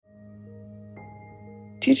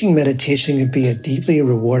Teaching meditation can be a deeply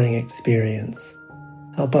rewarding experience.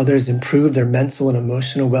 Help others improve their mental and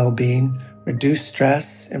emotional well-being, reduce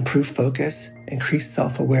stress, improve focus, increase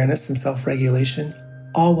self-awareness and self-regulation,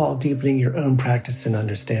 all while deepening your own practice and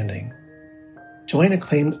understanding. Join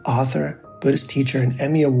acclaimed author, Buddhist teacher, and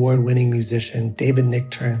Emmy Award-winning musician David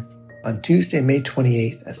Nichtern on Tuesday, May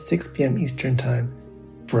 28th at 6 p.m. Eastern Time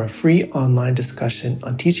for a free online discussion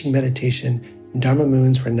on teaching meditation in Dharma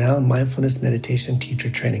Moon's renowned mindfulness meditation teacher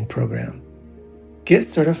training program. Get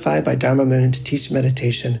certified by Dharma Moon to teach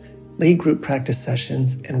meditation, lead group practice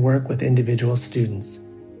sessions, and work with individual students.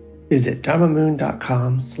 Visit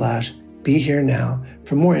dharmamoon.com/BeHereNow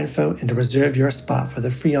for more info and to reserve your spot for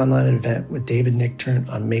the free online event with David Nichtern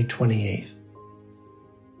on May 28th.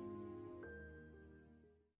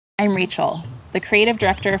 I'm Rachel, the creative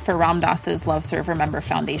director for Ram Dass's Love Serve Remember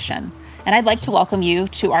Foundation, and I'd like to welcome you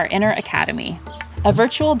to our Inner Academy, a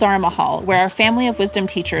virtual Dharma hall where our family of wisdom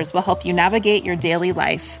teachers will help you navigate your daily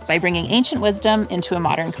life by bringing ancient wisdom into a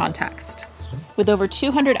modern context. With over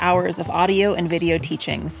 200 hours of audio and video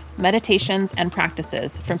teachings, meditations, and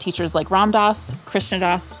practices from teachers like Ram Dass, Krishna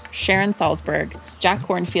Das, Sharon Salzberg, Jack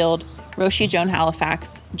Kornfield, Roshi Joan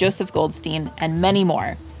Halifax, Joseph Goldstein, and many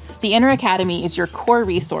more, the Inner Academy is your core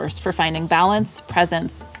resource for finding balance,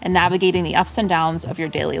 presence, and navigating the ups and downs of your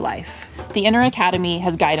daily life. The Inner Academy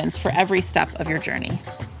has guidance for every step of your journey.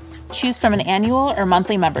 Choose from an annual or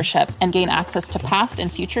monthly membership and gain access to past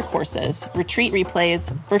and future courses, retreat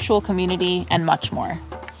replays, virtual community, and much more.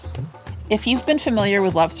 If you've been familiar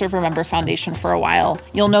with Love Serve Remember Foundation for a while,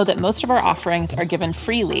 you'll know that most of our offerings are given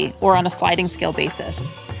freely or on a sliding scale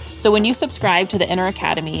basis. So when you subscribe to the Inner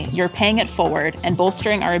Academy, you're paying it forward and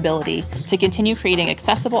bolstering our ability to continue creating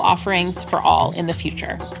accessible offerings for all in the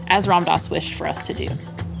future, as Ram Dass wished for us to do.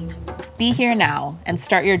 Be here now and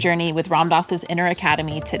start your journey with Ram Dass's Inner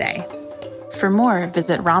Academy today. For more,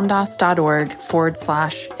 visit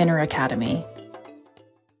ramdass.org/Inner Academy.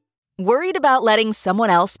 Worried about letting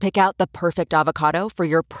someone else pick out the perfect avocado for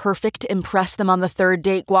your perfect impress them on the third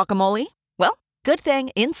date guacamole? Well, good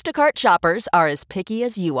thing Instacart shoppers are as picky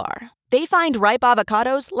as you are. They find ripe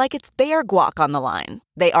avocados like it's their guac on the line.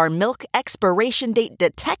 They are milk expiration date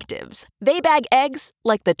detectives. They bag eggs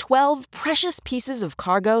like the 12 precious pieces of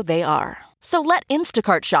cargo they are. So let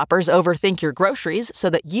Instacart shoppers overthink your groceries so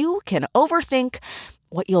that you can overthink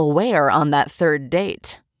what you'll wear on that third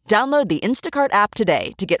date. Download the Instacart app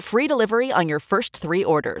today to get free delivery on your first 3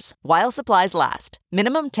 orders, while supplies last.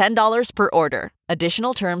 Minimum $10 per order.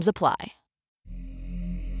 Additional terms apply.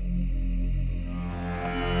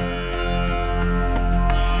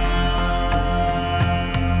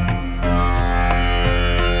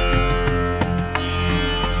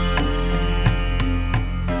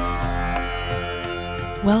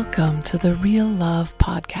 Welcome to the Real Love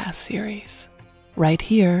podcast series, right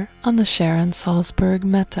here on the Sharon Salzberg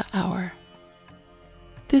Metta Hour.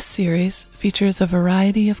 This series features a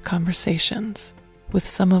variety of conversations with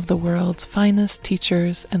some of the world's finest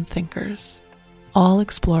teachers and thinkers, all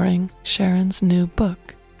exploring Sharon's new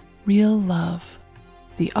book, Real Love,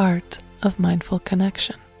 The Art of Mindful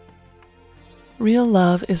Connection. Real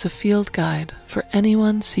Love is a field guide for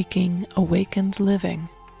anyone seeking awakened living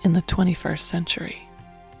in the 21st century.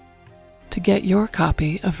 To get your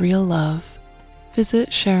copy of Real Love,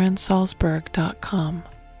 visit SharonSalzberg.com.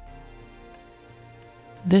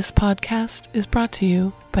 This podcast is brought to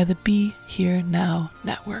you by the Be Here Now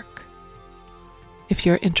Network. If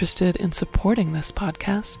you're interested in supporting this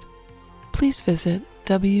podcast, please visit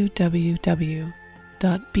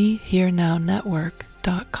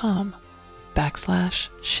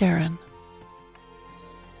www.BeHereNowNetwork.com/Sharon.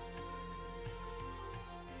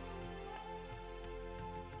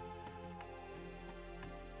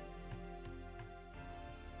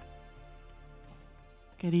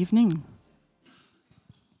 Good evening.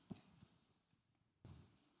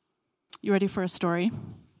 You ready for a story?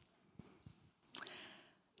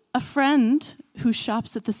 A friend who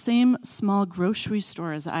shops at the same small grocery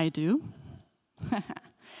store as I do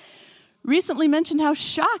recently mentioned how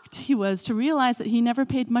shocked he was to realize that he never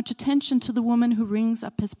paid much attention to the woman who rings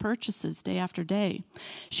up his purchases day after day.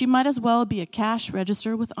 She might as well be a cash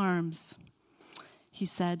register with arms, he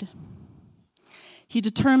said. He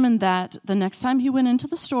determined that the next time he went into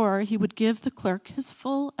the store, he would give the clerk his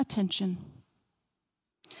full attention.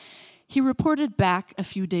 He reported back a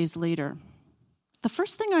few days later. The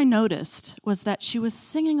first thing I noticed was that she was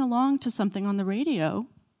singing along to something on the radio,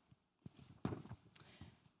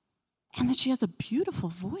 and that she has a beautiful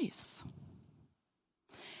voice.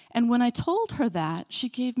 And when I told her that, she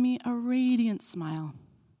gave me a radiant smile.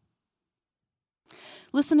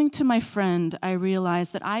 Listening to my friend, I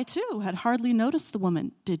realized that I too had hardly noticed the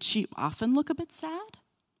woman. Did she often look a bit sad?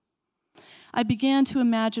 I began to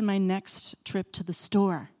imagine my next trip to the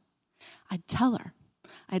store. I'd tell her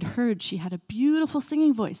I'd heard she had a beautiful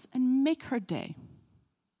singing voice and make her day.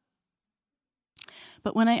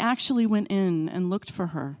 But when I actually went in and looked for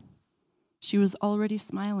her, she was already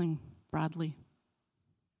smiling broadly.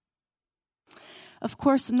 Of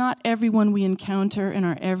course, not everyone we encounter in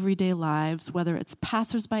our everyday lives, whether it's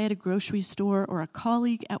passersby at a grocery store or a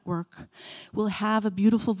colleague at work, will have a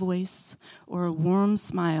beautiful voice or a warm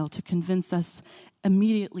smile to convince us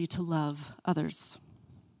immediately to love others.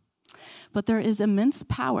 But there is immense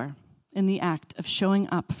power in the act of showing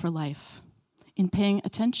up for life, in paying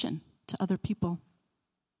attention to other people,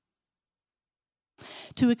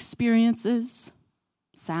 to experiences,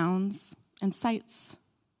 sounds, and sights.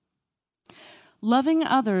 Loving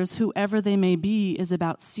others, whoever they may be, is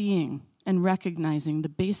about seeing and recognizing the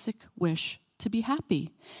basic wish to be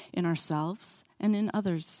happy in ourselves and in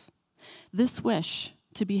others. This wish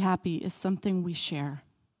to be happy is something we share,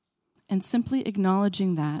 and simply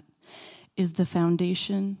acknowledging that is the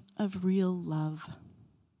foundation of real love.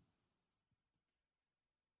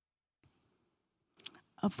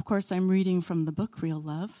 Of course, I'm reading from the book Real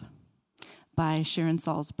Love by Sharon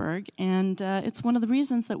Salzberg, and it's one of the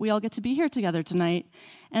reasons that we all get to be here together tonight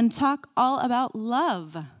and talk all about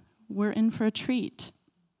love. We're in for a treat.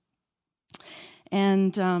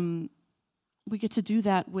 And we get to do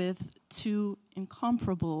that with two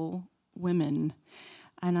incomparable women.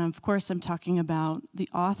 And of course, I'm talking about the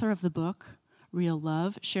author of the book, Real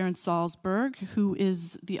Love, Sharon Salzberg, who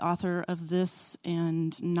is the author of this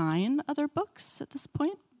and 9 other books at this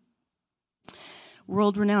point.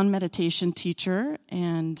 World-renowned meditation teacher,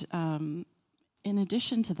 and in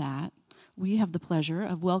addition to that, we have the pleasure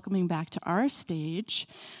of welcoming back to our stage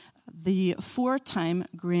the 4-time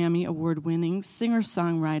Grammy Award-winning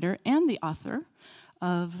singer-songwriter and the author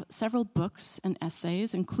of several books and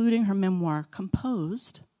essays, including her memoir,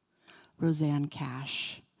 Composed, Rosanne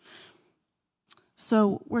Cash.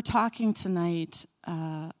 So we're talking tonight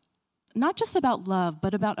not just about love,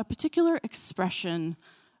 but about a particular expression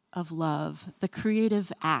of love, the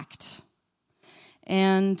creative act.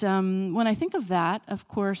 And when I think of that, of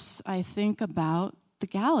course, I think about the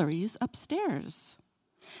galleries upstairs.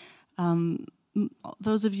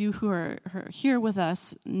 Those of you who are here with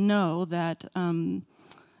us know that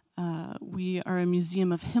we are a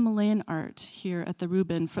museum of Himalayan art here at the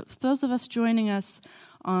Rubin. For those of us joining us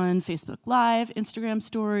on Facebook Live, Instagram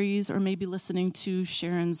Stories, or maybe listening to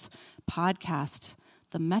Sharon's podcast,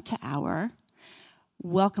 The Metta Hour,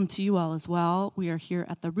 welcome to you all as well. We are here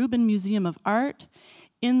at the Rubin Museum of Art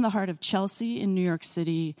in the heart of Chelsea in New York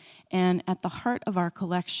City, and at the heart of our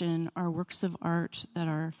collection are works of art that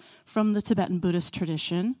are from the Tibetan Buddhist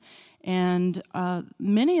tradition, and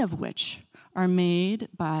many of which are made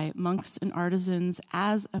by monks and artisans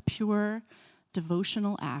as a pure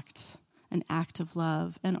devotional act, an act of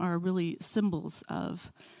love, and are really symbols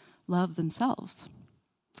of love themselves.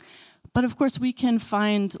 But of course, we can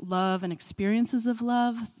find love and experiences of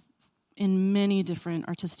love in many different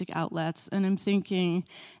artistic outlets. And I'm thinking,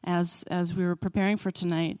 as we were preparing for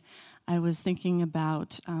tonight, I was thinking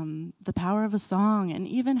about the power of a song, and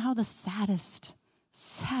even how the saddest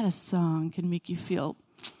song can make you feel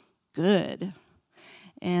good.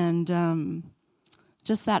 And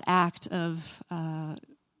just that act of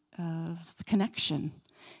connection,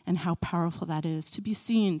 and how powerful that is, to be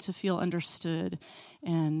seen, to feel understood,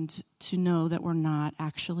 and to know that we're not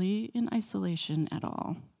actually in isolation at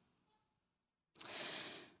all.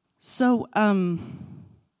 So, of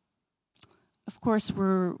course,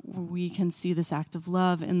 we can see this act of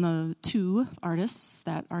love in the 2 artists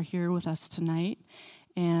that are here with us tonight,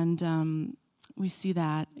 and we see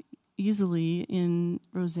that easily in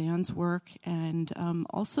Rosanne's work, and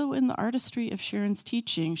also in the artistry of Sharon's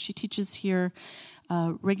teaching. She teaches here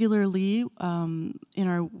regularly in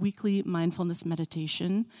our weekly mindfulness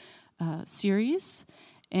meditation series,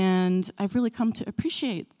 and I've really come to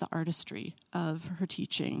appreciate the artistry of her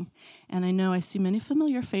teaching. And I know I see many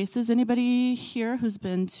familiar faces. Anybody here who's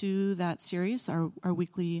been to that series, our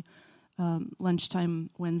weekly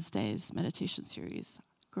lunchtime Wednesdays meditation series?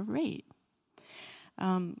 Great.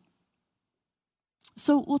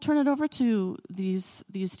 So we'll turn it over to these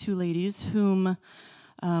 2 ladies whom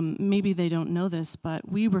maybe they don't know this, but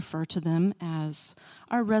we refer to them as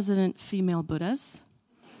our resident female Buddhas.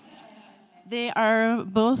 They are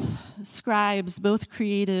both scribes, both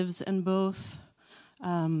creatives, and both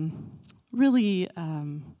really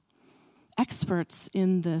experts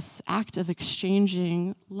in this act of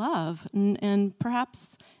exchanging love, and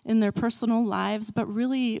perhaps in their personal lives, but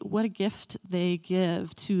really what a gift they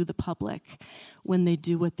give to the public when they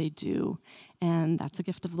do what they do. And that's a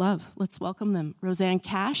gift of love. Let's welcome them, Roseanne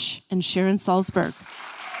Cash and Sharon Salzberg.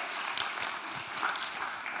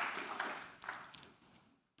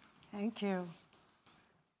 Thank you.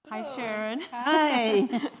 Hi, Sharon.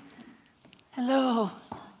 Hi. Hello.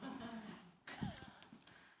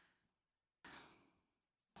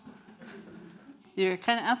 You're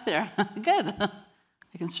kind of out there. Good.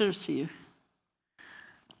 I can sort of see you.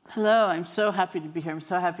 Hello. I'm so happy to be here. I'm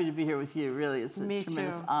so happy to be here with you. Really, it's a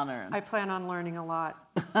tremendous honor. I plan on learning a lot.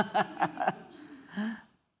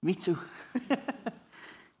 Me too.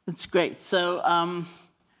 That's great. So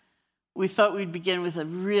we thought we'd begin with a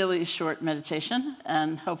really short meditation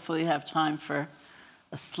and hopefully have time for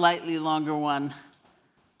a slightly longer one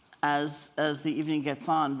as the evening gets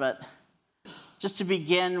on. But just to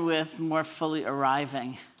begin with more fully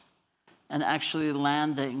arriving and actually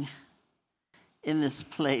landing in this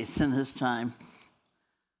place, in this time.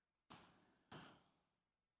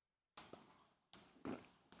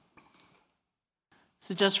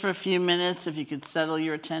 So just for a few minutes, if you could settle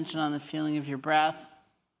your attention on the feeling of your breath,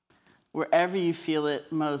 wherever you feel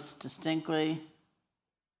it most distinctly,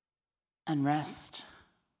 and rest.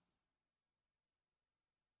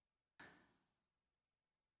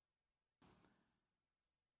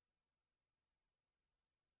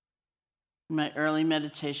 In my early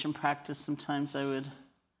meditation practice, sometimes I would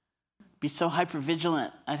be so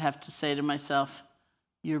hypervigilant, I'd have to say to myself,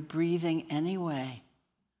 you're breathing anyway.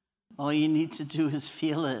 All you need to do is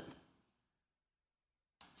feel it.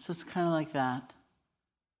 So it's kind of like that.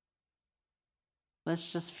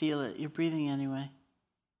 Let's just feel it. You're breathing anyway.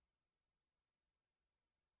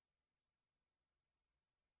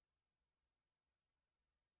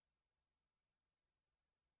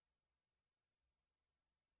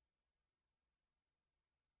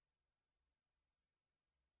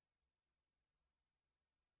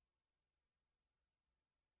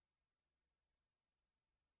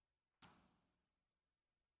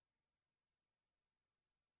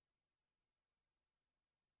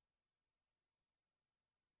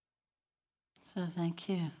 So thank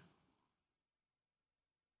you.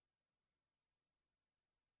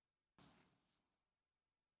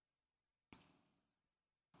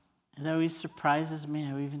 It always surprises me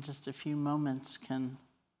how even just a few moments can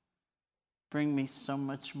bring me so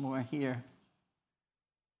much more here.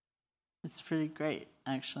 It's pretty great,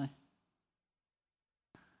 actually.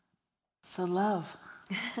 So love.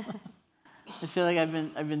 I feel like I've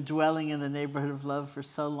been dwelling in the neighborhood of love for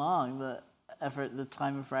so long. The effort, the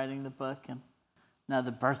time of writing the book, and now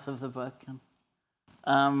the birth of the book,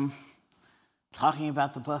 and talking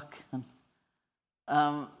about the book. And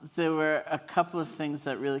there were a couple of things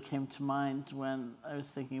that really came to mind when I was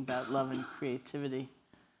thinking about love and creativity.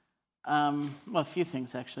 Well, a few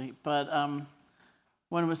things actually, but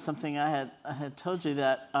one was something I had told you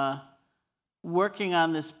that working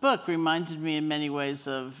on this book reminded me in many ways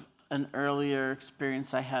of an earlier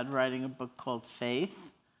experience I had writing a book called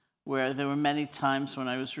Faith, where there were many times when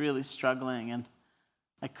I was really struggling and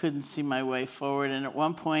I couldn't see my way forward. And at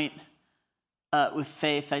one point with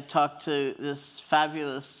Faith, I talked to this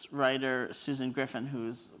fabulous writer, Susan Griffin,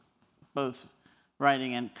 who's both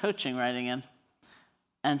writing and coaching writing.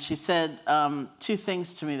 And she said two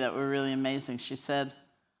things to me that were really amazing. She said,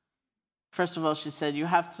 first of all, she said, you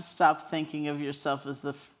have to stop thinking of yourself as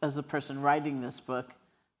the person writing this book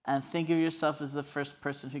and think of yourself as the first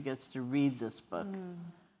person who gets to read this book.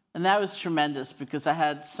 And that was tremendous because I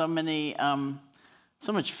had so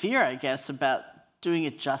much fear, I guess, about doing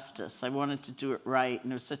it justice. I wanted to do it right,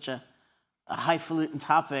 and it was such a highfalutin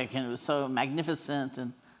topic, and it was so magnificent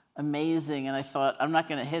and amazing, and I thought, I'm not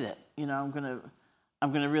going to hit it. You know, I'm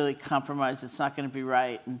going to really compromise. It's not going to be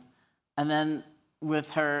right. And then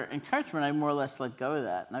with her encouragement, I more or less let go of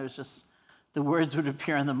that, and I was just, the words would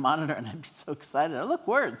appear on the monitor, and I'd be so excited. Oh, look,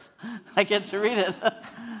 words. I get to read it.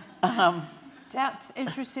 That's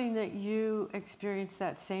interesting that you experienced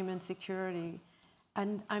that same insecurity.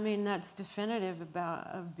 And I mean, that's definitive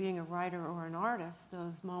of being a writer or an artist,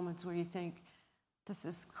 those moments where you think, this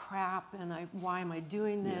is crap, and why am I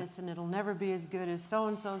doing this? Yeah. And it'll never be as good as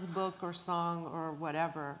so-and-so's book or song or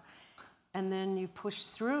whatever. And then you push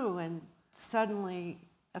through, and suddenly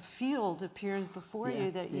a field appears before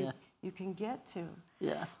you that you can get to.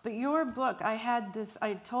 Yeah. But your book,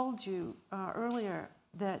 I told you earlier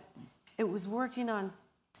that it was working on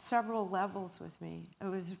several levels with me. It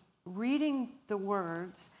was reading the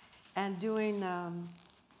words and doing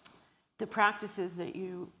the practices that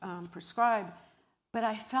you prescribe, but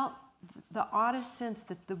I felt the oddest sense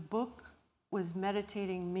that the book was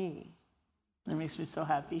meditating me. It makes me so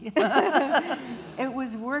happy. It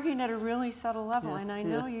was working at a really subtle level, and I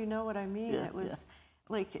know you know what I mean. Yeah, it was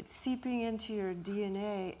like it's seeping into your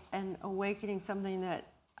DNA and awakening something that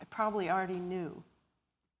I probably already knew.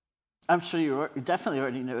 I'm sure you definitely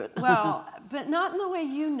already knew it. Well, but not in the way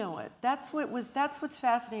you know it. That's what's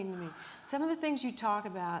fascinating to me. Some of the things you talk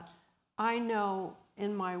about, I know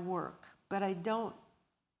in my work, but I don't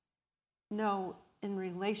know in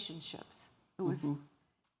relationships. It was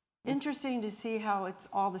interesting to see how it's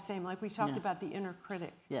all the same. Like we talked about the inner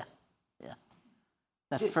critic. Yeah.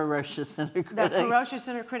 That ferocious inner critic. That ferocious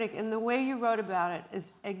inner critic. And the way you wrote about it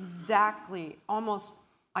is exactly, almost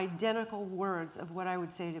identical words of what I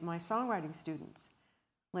would say to my songwriting students.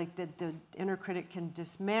 Like that the inner critic can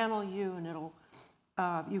dismantle you, and it'll,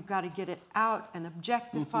 you've got to get it out and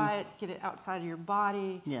objectify it, get it outside of your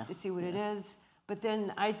body to see what it is. But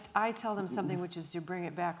then I tell them something, which is to bring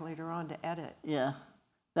it back later on to edit. Yeah.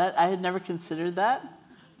 That I had never considered that.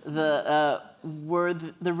 The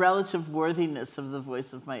relative worthiness of the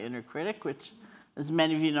voice of my inner critic, which, as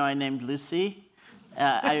many of you know, I named Lucy.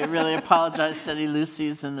 I really apologize to any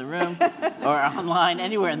Lucys in the room or online,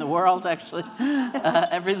 anywhere in the world, actually.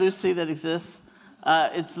 Every Lucy that exists.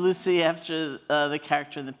 It's Lucy after the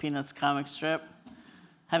character in the Peanuts comic strip.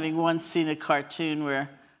 Having once seen a cartoon where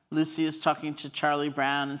Lucy is talking to Charlie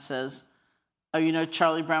Brown and says, "Oh, you know,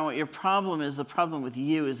 Charlie Brown, what your problem is, the problem with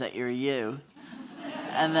you is that you're you."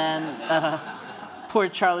 And then poor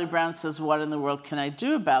Charlie Brown says, "What in the world can I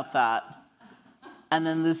do about that?" And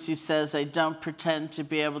then Lucy says, "I don't pretend to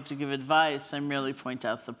be able to give advice. I merely point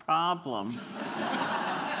out the problem."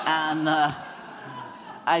 And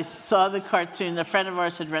I saw the cartoon. A friend of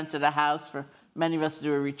ours had rented a house for many of us to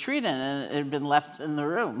do a retreat in, and it had been left in the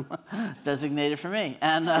room, designated for me.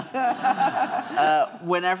 And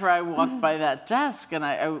whenever I walked by that desk, and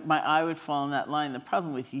my eye would fall on that line, "The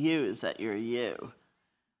problem with you is that you're you."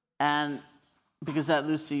 And because that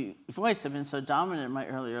Lucy voice had been so dominant in my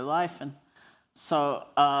earlier life, and so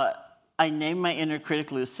I named my inner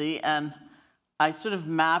critic Lucy, and I sort of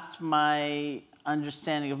mapped my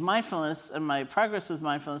understanding of mindfulness and my progress with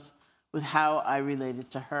mindfulness with how I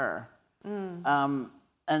related to her.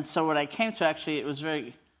 And so what I came to, actually, it was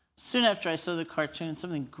very soon after I saw the cartoon,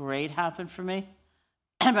 something great happened for me.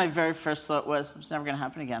 And my very first thought was, it's never going to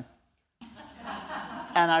happen again.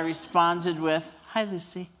 And I responded with, "Hi,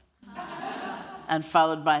 Lucy." And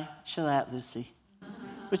followed by, "Chill out, Lucy."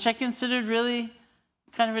 Which I considered really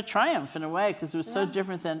kind of a triumph in a way, because it was so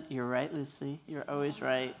different than, "You're right, Lucy. You're always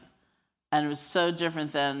right." And it was so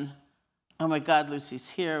different than, "Oh my God, Lucy's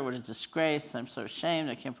here. What a disgrace. I'm so ashamed.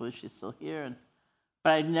 I can't believe she's still here."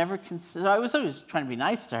 But I never considered, I was always trying to be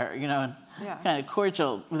nice to her, you know, and kind of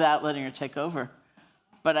cordial without letting her take over.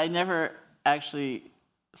 But I never actually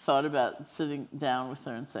thought about sitting down with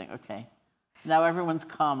her and saying, "Okay, now everyone's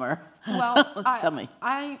calmer." Well, Tell me.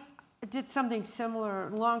 I did something similar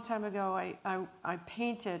a long time ago. I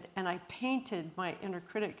painted my inner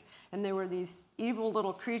critic, and they were these evil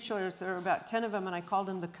little creatures. There were about 10 of them, and I called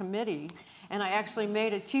them the committee. And I actually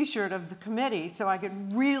made a T-shirt of the committee so I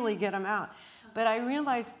could really get them out. But I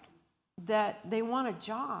realized that they want a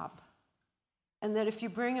job, and that if you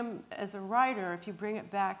bring them as a writer, if you bring it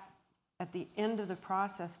back at the end of the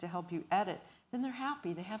process to help you edit, then they're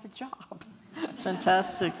happy. They have a job. It's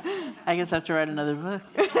fantastic. I guess I have to write another book.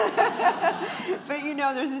 But you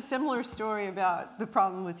know, there's a similar story about the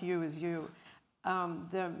problem with you is you.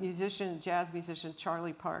 The jazz musician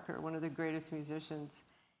Charlie Parker, one of the greatest musicians,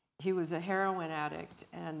 he was a heroin addict,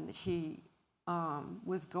 and he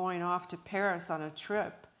was going off to Paris on a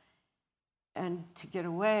trip and to get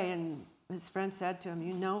away, and his friend said to him,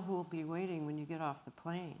 "You know who will be waiting when you get off the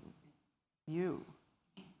plane? You."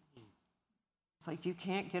 It's like, you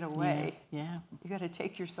can't get away. Yeah. You got to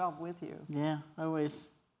take yourself with you. Yeah, you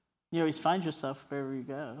always find yourself wherever you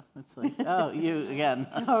go. It's like, oh, you again.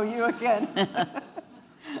 Oh, you again.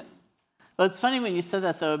 Well, it's funny when you said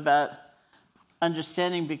that, though, about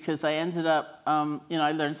understanding, because I ended up,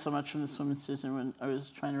 I learned so much from this woman, Susan, when I was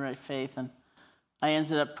trying to write Faith, and I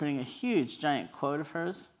ended up putting a huge, giant quote of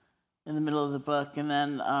hers in the middle of the book, and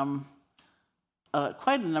then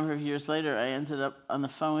quite a number of years later, I ended up on the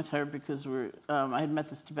phone with her because I had met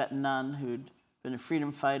this Tibetan nun who'd been a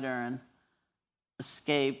freedom fighter and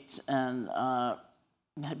escaped and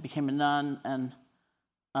became a nun,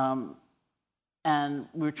 and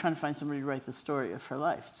we were trying to find somebody to write the story of her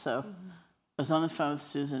life. So I was on the phone with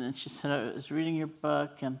Susan, and she said, "I was reading your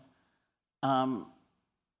book, and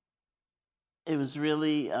it was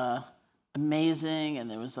really amazing,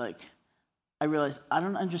 and there was like I realized, I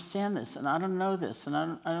don't understand this, and I don't know this, and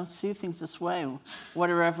I don't see things this way.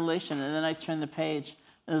 What a revelation. And then I turned the page,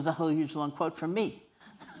 and there was a whole huge long quote from me.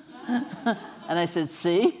 And I said,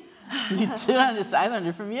 see? You do understand. I learned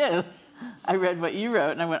it from you. I read what you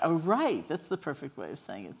wrote, and I went, oh, right, that's the perfect way of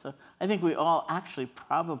saying it. So I think we all actually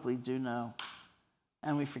probably do know,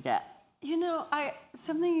 and we forget. You know,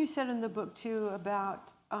 something you said in the book, too,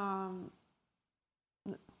 about,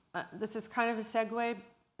 this is kind of a segue,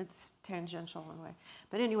 it's tangential in a way.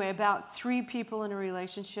 But anyway, about 3 people in a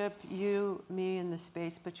relationship, you, me, and the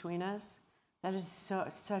space between us. That is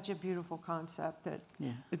such a beautiful concept that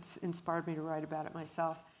it's inspired me to write about it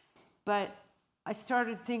myself. But I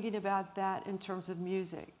started thinking about that in terms of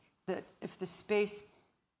music, that if the space,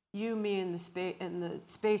 you, me, and the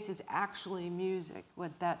space is actually music,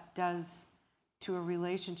 what that does to a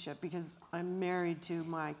relationship, because I'm married to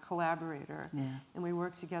my collaborator, and we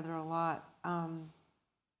work together a lot.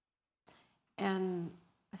 And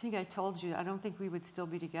I think I told you, I don't think we would still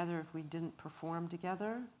be together if we didn't perform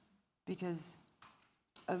together, because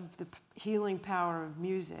of the healing power of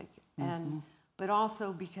music, but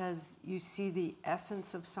also because you see the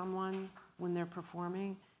essence of someone when they're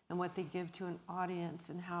performing and what they give to an audience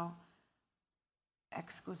and how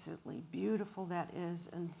exquisitely beautiful that is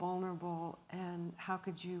and vulnerable, and how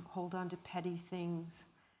could you hold on to petty things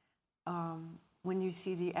when you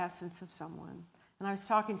see the essence of someone. And I was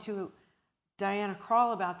talking to Diana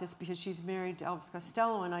Krall about this because she's married to Elvis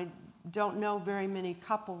Costello, and I don't know very many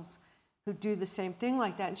couples who do the same thing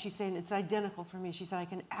like that. And she's saying it's identical for me. She said, I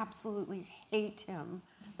can absolutely hate him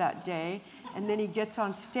that day, and then he gets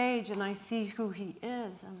on stage and I see who he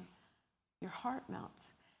is, and your heart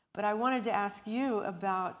melts. But I wanted to ask you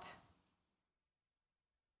about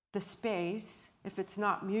the space, if it's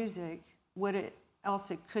not music, what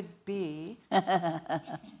else it could be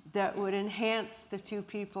that would enhance the 2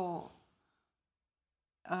 people,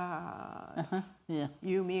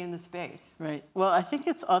 you, me, and the space. Right. Well, I think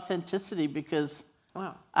it's authenticity, because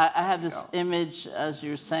I had this image, as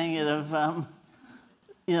you were saying it, of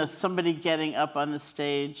somebody getting up on the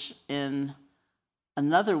stage in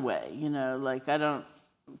another way. Like, I don't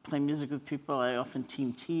play music with people. I often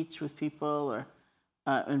team teach with people, or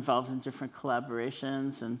involved in different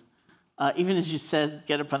collaborations. And even as you said,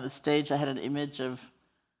 get up on the stage, I had an image of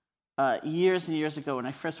years and years ago when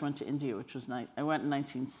I first went to India, which was I went in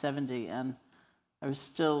 1970, and I was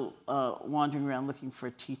still wandering around looking for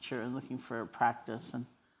a teacher and looking for a practice,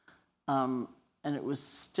 and it was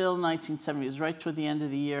still 1970. It was right toward the end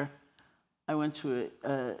of the year. I went to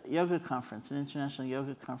a yoga conference, an international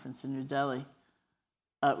yoga conference in New Delhi,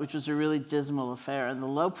 which was a really dismal affair, and the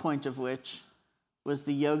low point of which was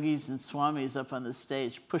the yogis and swamis up on the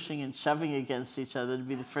stage pushing and shoving against each other to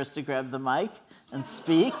be the first to grab the mic and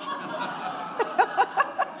speak.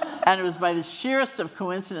 And it was by the sheerest of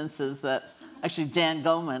coincidences that actually Dan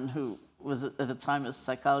Goleman, who was at the time a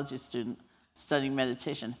psychology student studying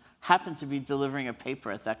meditation, happened to be delivering a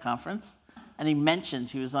paper at that conference. And he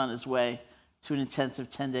mentioned he was on his way to an intensive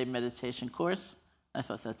 10-day meditation course. I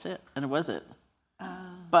thought, that's it. And it was it.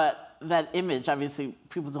 But that image, obviously,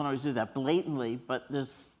 people don't always do that blatantly, but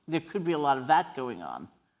there could be a lot of that going on,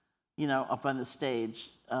 up on the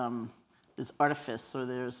stage. There's artifice, or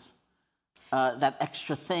there's that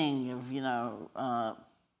extra thing of,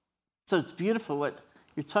 so it's beautiful. What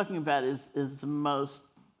you're talking about is the most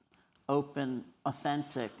open,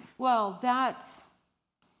 authentic. Well, that's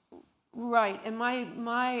right. And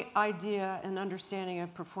my idea and understanding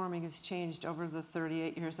of performing has changed over the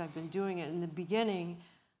 38 years I've been doing it. In the beginning,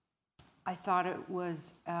 I thought it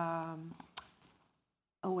was a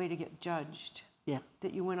way to get judged. Yeah.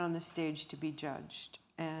 That you went on the stage to be judged,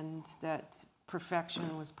 and that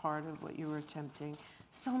perfection was part of what you were attempting.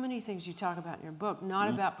 So many things you talk about in your book, not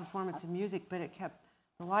about performance and music, but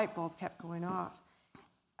the light bulb kept going off.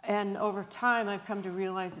 And over time, I've come to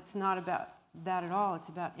realize it's not about that at all. It's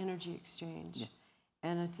about energy exchange. Yeah.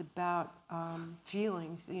 And it's about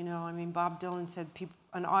feelings. Bob Dylan said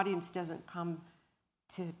an audience doesn't come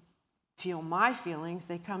to feel my feelings.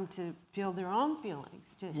 They come to feel their own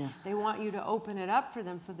feelings. They want you to open it up for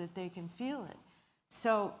them so that they can feel it.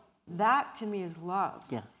 So that, to me, is love.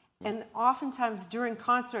 Yeah. And oftentimes during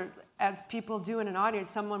concert, as people do in an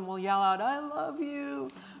audience, someone will yell out, I love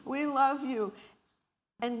you, we love you.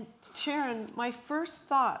 And Sharon, my first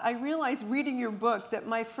thought, I realized reading your book that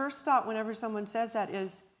my first thought whenever someone says that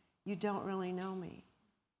is, you don't really know me.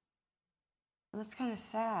 And that's kind of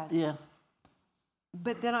sad. Yeah.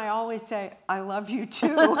 But then I always say, I love you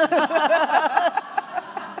too.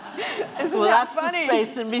 Well, that's funny? the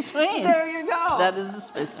space in between. There you go. That is the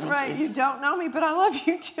space in between. Right, you don't know me, but I love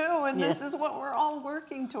you too, and this is what we're all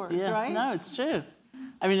working towards, right? No, it's true.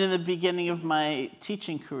 I mean, in the beginning of my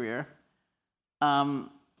teaching career,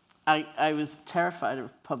 I was terrified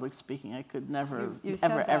of public speaking. I could never,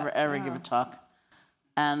 ever give a talk.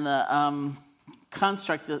 And the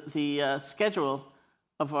construct, the schedule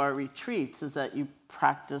of our retreats is that you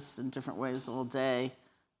practice in different ways all day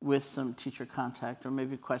with some teacher contact or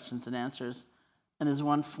maybe questions and answers. And there's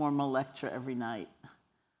one formal lecture every night.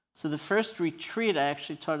 So the first retreat I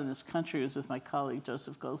actually taught in this country was with my colleague,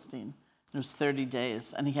 Joseph Goldstein. It was 30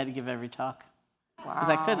 days, and he had to give every talk. Because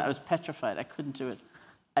I couldn't. I was petrified. I couldn't do it.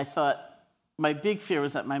 I thought, my big fear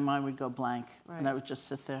was that my mind would go blank, and I would just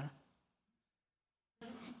sit there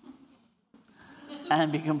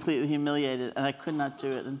and be completely humiliated, and I could not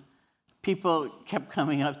do it. And people kept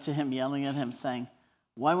coming up to him, yelling at him, saying,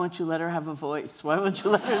 "Why won't you let her have a voice? Why won't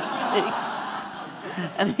you let her speak?"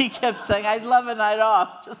 And he kept saying, "I'd love a night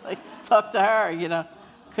off, just like talk to her, you know."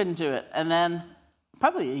 Couldn't do it. And then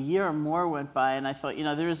probably a year or more went by, and I thought,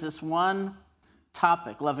 there is this one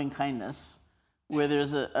topic, loving kindness, where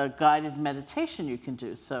there's a guided meditation you can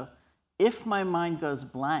do. So if my mind goes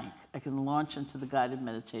blank, I can launch into the guided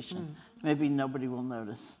meditation. Maybe nobody will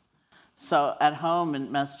notice. So at home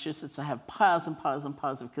in Massachusetts, I have piles and piles and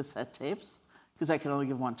piles of cassette tapes because I can only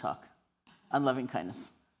give one talk on loving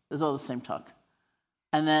kindness. It was all the same talk.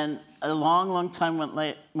 And then a long, long time went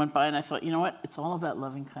by, and I thought, you know what? It's all about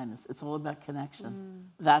loving kindness. It's all about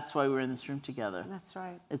connection. That's why we're in this room together. That's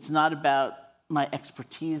right. It's not about my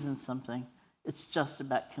expertise in something. It's just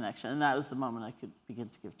about connection. And that was the moment I could begin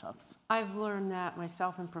to give talks. I've learned that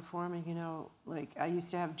myself in performing, like I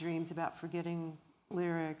used to have dreams about forgetting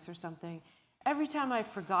lyrics or something. Every time I've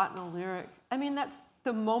forgotten a lyric, that's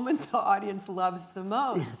the moment the audience loves the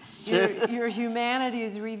most. Your humanity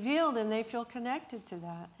is revealed and they feel connected to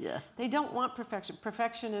that. Yeah. They don't want perfection.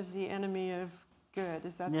 Perfection is the enemy of good.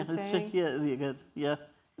 Is that the saying? Yeah, good. Yeah,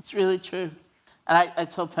 it's really true. And I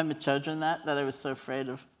told Pema Chodron that I was so afraid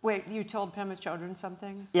of. Wait, you told Pema Chodron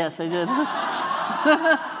something? Yes, I did.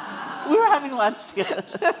 We were having lunch together.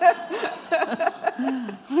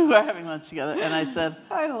 And I said...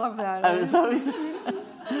 I love that. I was always... Me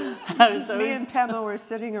and Pema were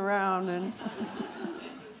sitting around and...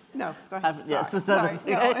 No, go ahead. Yes, sorry.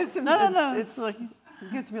 No. It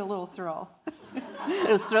gives me a little thrill. It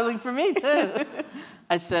was thrilling for me, too.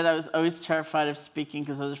 I said I was always terrified of speaking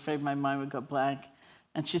because I was afraid my mind would go blank.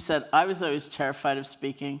 And she said, I was always terrified of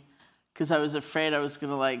speaking because I was afraid I was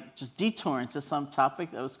going to just detour into some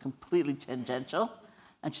topic that was completely tangential.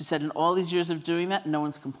 And she said, in all these years of doing that, no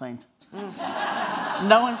one's complained.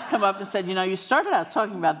 No one's come up and said, you started out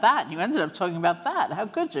talking about that, and you ended up talking about that. How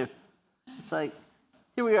could you? It's like,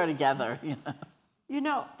 here we are together,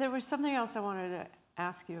 There was something else I wanted to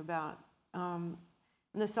ask you about. And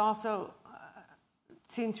this also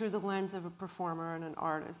seen through the lens of a performer and an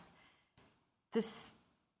artist. This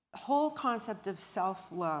whole concept of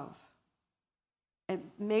self-love, it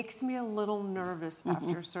makes me a little nervous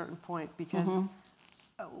after a certain point because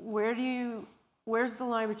where's the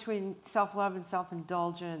line between self-love and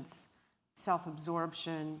self-indulgence,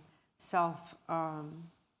 self-absorption,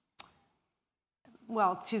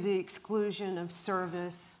 to the exclusion of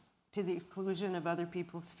service, to the exclusion of other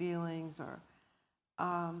people's feelings, or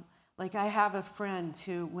I have a friend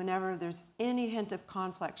who, whenever there's any hint of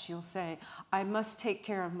conflict, she'll say, I must take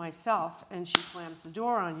care of myself, and she slams the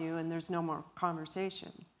door on you, and there's no more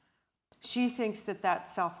conversation. She thinks that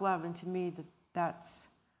that's self-love, and to me,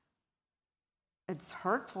 it's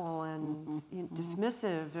hurtful and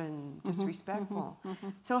dismissive and disrespectful.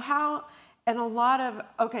 So how, and a lot of,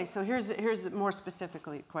 so here's more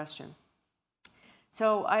specifically a question.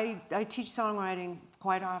 So I teach songwriting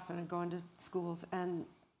quite often and go into schools, and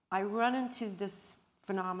I run into this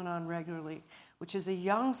phenomenon regularly, which is a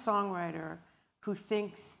young songwriter who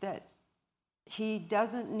thinks that he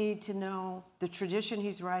doesn't need to know the tradition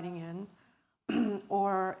he's writing in,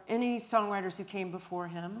 or any songwriters who came before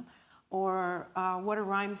him, or what a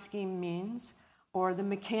rhyme scheme means, or the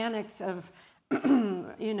mechanics of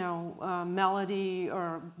melody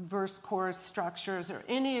or verse chorus structures, or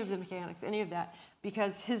any of the mechanics, any of that,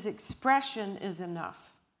 because his expression is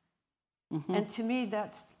enough. And to me,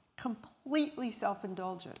 that's completely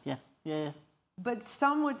self-indulgent. Yeah. But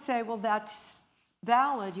some would say, well, that's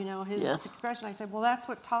valid, his expression. I said, well, that's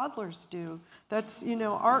what toddlers do. That's,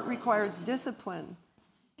 art requires discipline.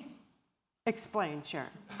 Explain,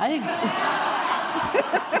 Sharon. I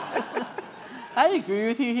agree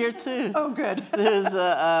with you here, too. Oh, good. There's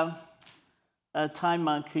a Thai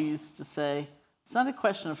monk who used to say, it's not a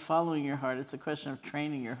question of following your heart, it's a question of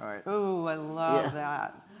training your heart. Ooh, I love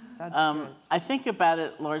that. That's good. I think about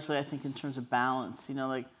it largely, I think, in terms of balance.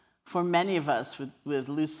 Like for many of us, with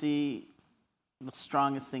Lucy, the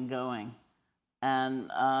strongest thing going, and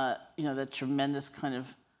that tremendous kind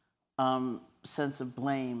of sense of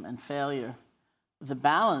blame and failure, the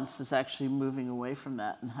balance is actually moving away from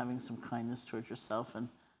that and having some kindness towards yourself and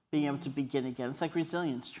being able to begin again. It's like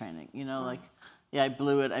resilience training, like, yeah, I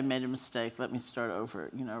blew it, I made a mistake, let me start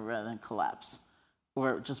over, rather than collapse.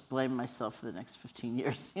 Or just blame myself for the next 15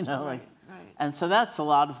 years, Right. And so that's a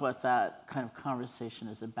lot of what that kind of conversation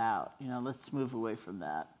is about. Let's move away from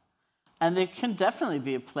that. And there can definitely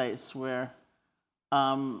be a place where,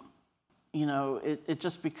 it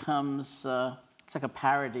just becomes, it's like a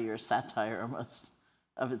parody or satire almost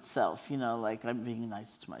of itself, like I'm being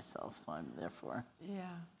nice to myself, so I'm therefore. Yeah.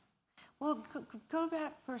 Well, go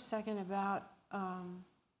back for a second about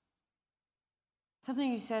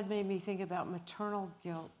something you said made me think about maternal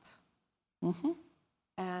guilt. Mm-hmm.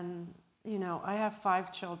 And, I have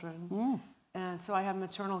 5 children, and so I have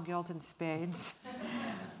maternal guilt in spades.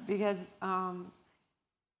 Because,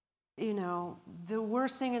 the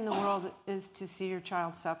worst thing in the world is to see your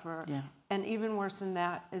child suffer. Yeah. And even worse than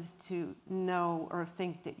that is to know or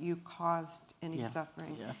think that you caused any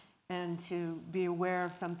suffering. Yeah. And to be aware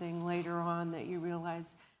of something later on that you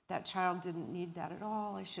realize that child didn't need that at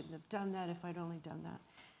all. I shouldn't have done that if I'd only done that.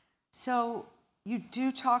 So you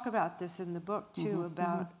do talk about this in the book, too,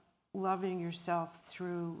 about loving yourself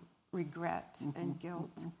through regret and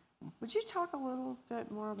guilt. Would you talk a little bit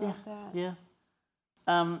more about that? Yeah.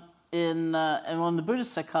 In the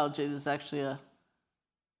Buddhist psychology, there's actually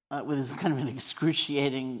with this kind of an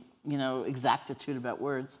excruciating, exactitude about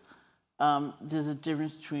words. There's a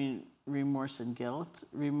difference between remorse and guilt.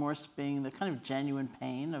 Remorse being the kind of genuine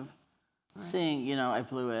pain of seeing, I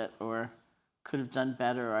blew it, or could have done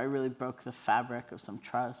better, or I really broke the fabric of some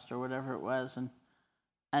trust, or whatever it was,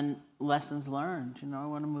 and lessons learned. I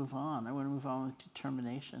want to move on. I want to move on with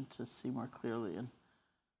determination to see more clearly. And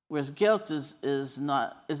whereas guilt is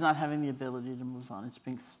not having the ability to move on. It's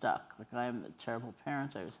being stuck. Like, I am the terrible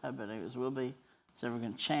parent I always have been, I always will be. It's never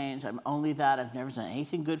going to change. I'm only that. I've never done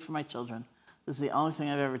anything good for my children. This is the only thing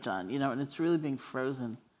I've ever done. And it's really being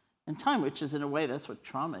frozen in time, which is, in a way, that's what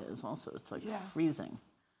trauma is also. It's like freezing,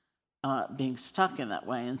 being stuck in that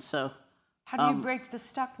way. And so, how do you break the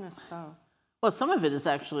stuckness, though? Well, some of it is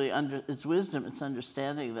actually it's wisdom. It's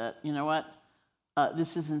understanding that,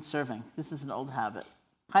 this isn't serving. This is an old habit.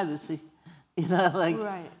 Hi, Lucy.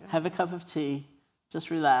 Have a cup of tea,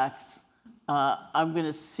 just relax. I'm going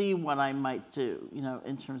to see what I might do,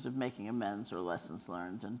 in terms of making amends or lessons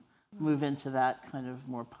learned, and move into that kind of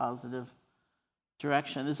more positive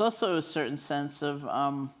direction. There's also a certain sense of,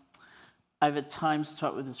 I've at times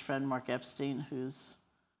taught with his friend Mark Epstein, who's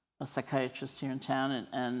a psychiatrist here in town,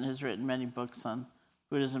 and has written many books on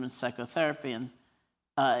Buddhism and psychotherapy. And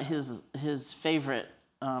his favorite,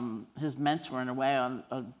 his mentor in a way,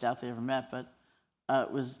 I doubt they ever met, but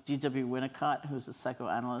was D.W. Winnicott, who's a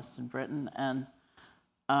psychoanalyst in Britain, and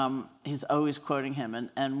he's always quoting him.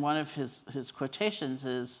 And one of his quotations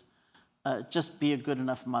is, just be a good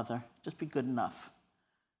enough mother. Just be good enough.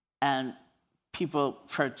 And people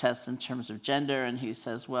protest in terms of gender, and he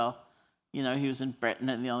says, well, he was in Britain,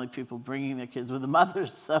 and the only people bringing their kids were the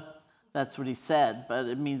mothers, so that's what he said. But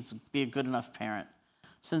it means be a good enough parent.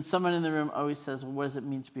 Since someone in the room always says, well, what does it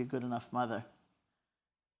mean to be a good enough mother?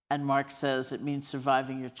 And Mark says, it means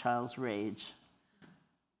surviving your child's rage.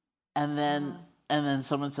 And then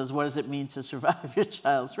someone says, what does it mean to survive your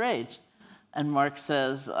child's rage? And Mark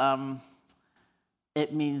says,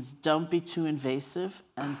 it means don't be too invasive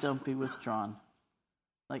and don't be withdrawn.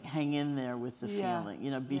 Like, hang in there with the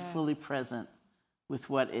feeling, be fully present with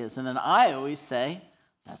what is. And then I always say,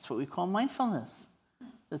 that's what we call mindfulness.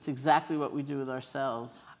 That's exactly what we do with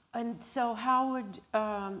ourselves. And so how would,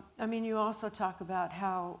 you also talk about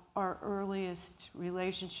how our earliest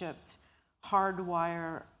relationships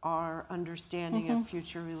hardwire our understanding of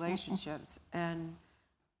future relationships. And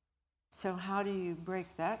so how do you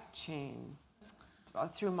break that chain?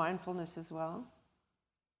 Through mindfulness as well?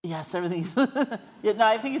 Yes, everything's...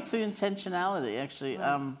 I think it's through intentionality, actually.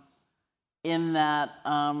 Right. In that...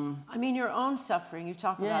 your own suffering, you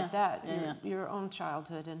talk about that. Your own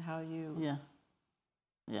childhood and how you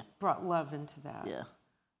brought love into that. Yeah.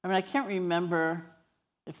 I can't remember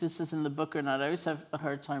if this is in the book or not. I always have a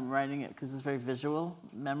hard time writing it because it's very visual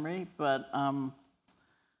memory. But I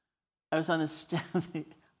was on the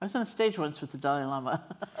stage once with the Dalai Lama.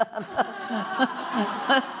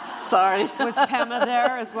 Sorry. Was Pema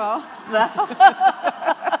there as well? No.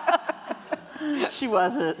 She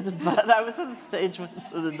wasn't, but I was on the stage with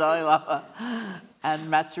the Dalai Lama and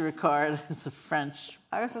Mathieu Ricard, who's a French.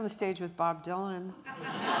 I was on the stage with Bob Dylan.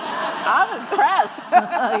 I'm impressed.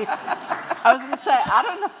 I was going to say, I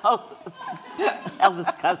don't know,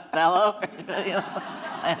 Elvis Costello, or,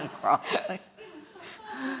 Diana Krall.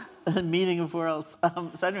 A meeting of worlds.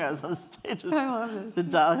 So anyway, I was on the stage with the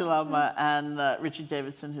Dalai Lama and Richie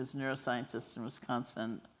Davidson, who's a neuroscientist in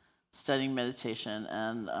Wisconsin, studying meditation,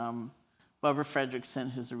 and Barbara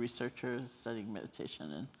Fredrickson, who's a researcher studying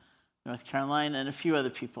meditation in North Carolina, and a few other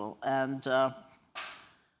people. And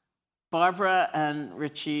Barbara and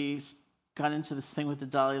Richie got into this thing with the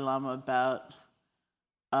Dalai Lama about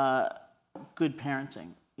good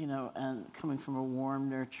parenting, and coming from a warm,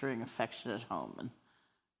 nurturing, affectionate home.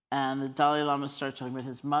 And the Dalai Lama started talking about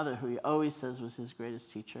his mother, who he always says was his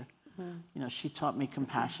greatest teacher. Mm-hmm. She taught me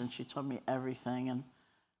compassion. She taught me everything.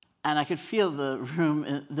 And I could feel the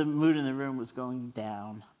mood in the room was going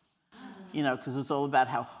down, because it was all about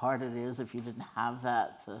how hard it is if you didn't have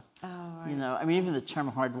that. Even the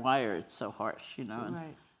term hardwired, it's so harsh,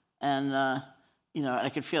 Right. And I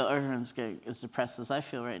could feel everyone's getting as depressed as I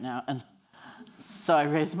feel right now. And so I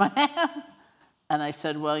raised my hand. And I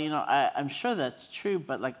said, well, I'm sure that's true,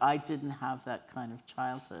 but I didn't have that kind of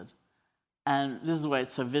childhood. And this is why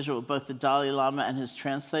it's so visual. Both the Dalai Lama and his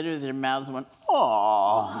translator, their mouths went,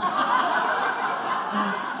 "Aww."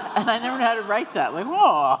 And I never knew how to write that,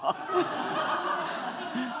 "Aww."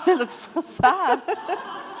 They look so sad.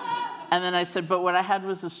 And then I said, but what I had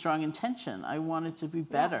was a strong intention. I wanted to be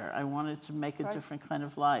better. I wanted to make a different kind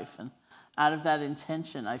of life. And out of that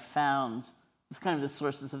intention, I found it's kind of the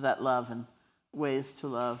sources of that love and ways to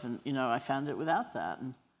love, and I found it without that,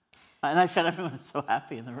 and I found everyone so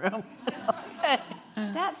happy in the room.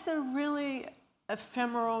 That's a really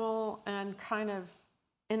ephemeral and kind of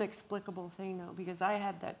inexplicable thing, though, because I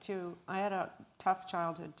had that too. I had a tough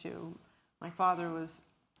childhood too. My father was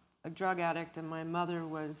a drug addict, and my mother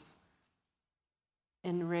was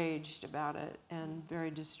enraged about it and very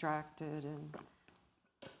distracted,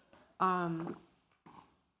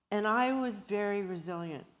 and I was very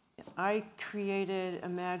resilient. I created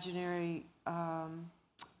imaginary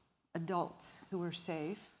adults who were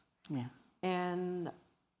safe. Yeah. And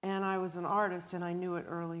I was an artist, and I knew it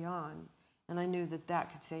early on. And I knew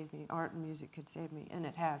that could save me. Art and music could save me, and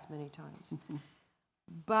it has many times. Mm-hmm.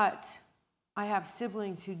 But I have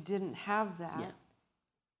siblings who didn't have that,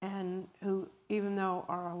 and who, even though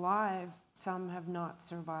are alive, some have not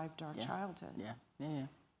survived our childhood. Yeah.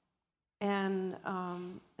 And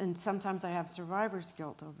sometimes I have survivor's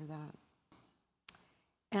guilt over that.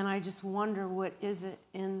 And I just wonder, what is it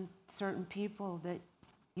in certain people that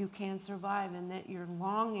you can survive, and that you're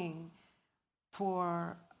longing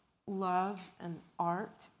for love and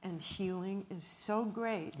art and healing is so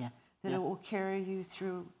great that it will carry you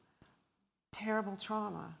through terrible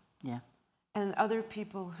trauma. Yeah. And other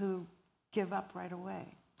people who give up right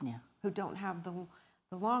away. Yeah. Who don't have the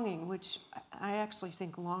longing, which I actually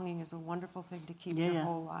think longing is a wonderful thing to keep your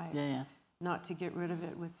whole life. Yeah. Not to get rid of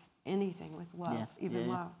it with anything, with love,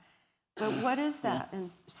 love. But what is that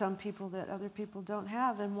in some people that other people don't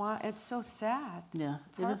have, and why? It's so sad. Yeah,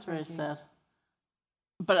 it is very sad.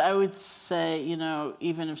 But I would say,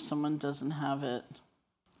 even if someone doesn't have it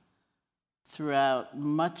throughout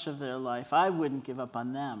much of their life, I wouldn't give up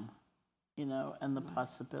on them, and the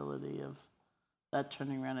possibility of that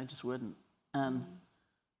turning around, I just wouldn't.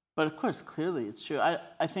 But of course, clearly it's true.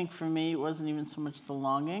 I think for me, it wasn't even so much the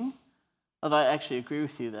longing, although I actually agree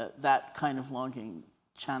with you that kind of longing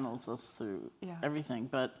channels us through everything.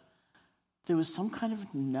 But there was some kind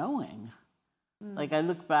of knowing. I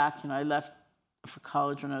look back, I left for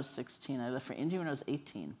college when I was 16. I left for India when I was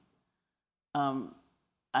 18. I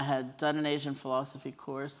had done an Asian philosophy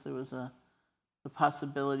course. There was the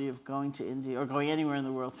possibility of going to India or going anywhere in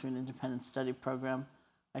the world through an independent study program.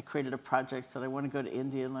 I created a project, said I want to go to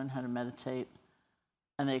India and learn how to meditate.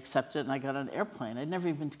 And they accepted it, and I got on an airplane. I'd never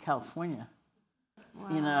even been to California.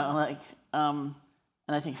 Wow.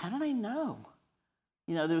 And I think, how did I know?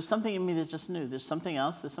 There was something in me that just knew. There's something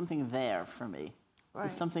else. There's something there for me. Right.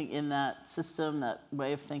 There's something in that system, that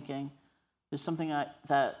way of thinking. There's something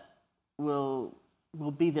that will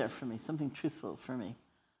be there for me, something truthful for me.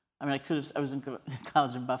 I mean, I was in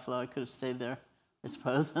college in Buffalo. I could have stayed there, I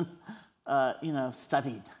suppose, and,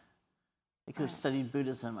 studied. I could have studied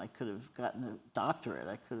Buddhism. I could have gotten a doctorate.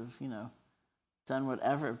 I could have, done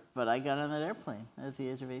whatever. But I got on that airplane at the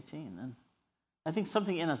age of 18. And I think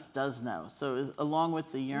something in us does know. So along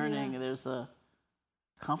with the yearning, there's a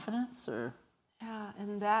confidence or... Yeah,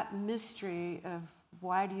 and that mystery of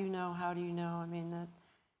why do you know, how do you know? I mean, that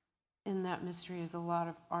in that mystery is a lot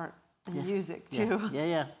of art and music too.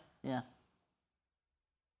 Yeah.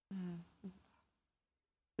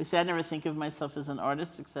 You see, I never think of myself as an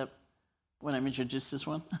artist except when I'm introduced as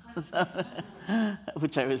one, so,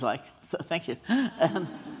 which I always like. So thank you. And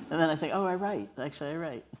then I think, oh, I write. Actually, I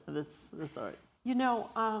write. That's art. You know,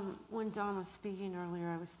 when Dawn was speaking earlier,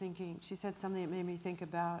 I was thinking, she said something that made me think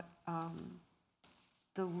about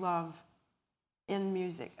the love in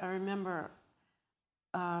music. I remember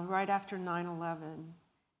right after 9/11,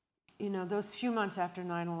 you know, those few months after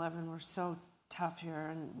 9/11 were so tough here,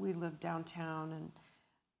 and we lived downtown, and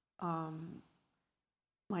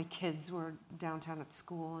my kids were downtown at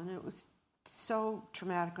school, and it was so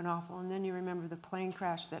traumatic and awful. And then you remember the plane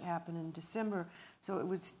crash that happened in December. So it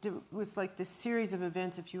was like this series of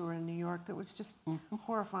events, if you were in New York, that was just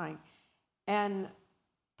horrifying. And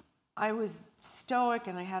I was stoic,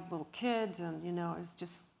 and I had little kids, and, you know, I was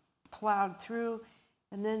just plowed through.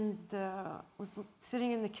 And then was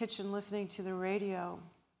sitting in the kitchen listening to the radio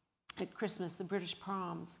at Christmas, the British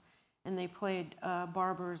Proms, and they played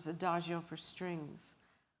Barber's Adagio for Strings,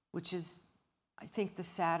 which is, I think, the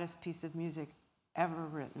saddest piece of music ever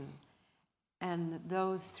written. And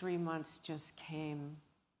those 3 months just came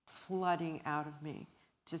flooding out of me.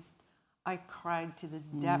 Just, I cried to the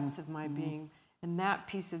depths of my being. And that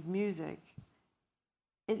piece of music,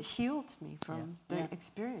 it healed me from the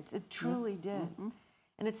experience. It truly did.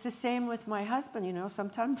 And it's the same with my husband, you know.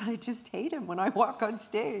 Sometimes I just hate him when I walk on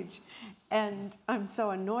stage. And I'm so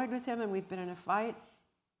annoyed with him, and we've been in a fight.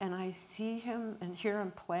 And I see him and hear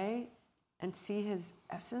him play and see his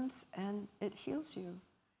essence, and it heals you.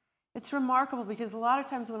 It's remarkable, because a lot of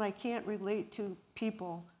times when I can't relate to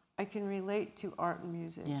people, I can relate to art and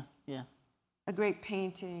music. Yeah. A great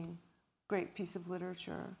painting, great piece of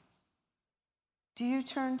literature. Do you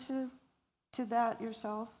turn to that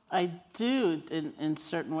yourself? I do in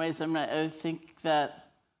certain ways. I think that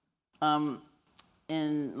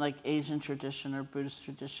in like Asian tradition or Buddhist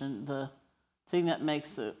tradition, the thing that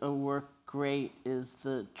makes a work great is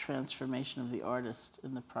the transformation of the artist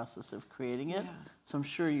in the process of creating it. So I'm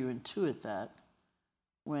sure you intuit that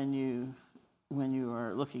when you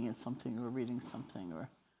are looking at something or reading something or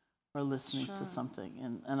listening to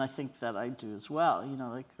something. And I think that I do as well. You know,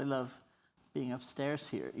 like I love being upstairs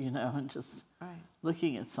here, you know, and just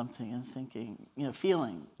looking at something and thinking, you know,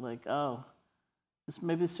 feeling like, oh,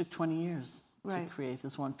 maybe this took 20 years to create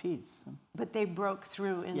this one piece. But they broke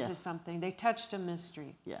through into something. They touched a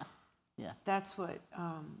mystery. Yeah. That's what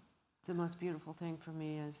the most beautiful thing for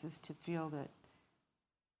me is to feel that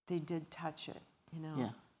they did touch it, you know. Yeah.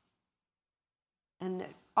 And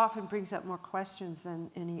it often brings up more questions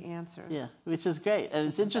than any answers. Yeah, which is great. And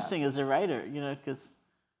it's interesting as a writer, you know, because,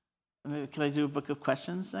 can I do a book of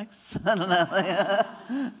questions next? I don't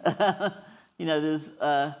know. You know, there's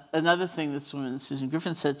another thing this woman, Susan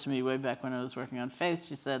Griffin, said to me way back when I was working on Faith.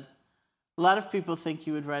 She said, a lot of people think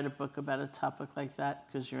you would write a book about a topic like that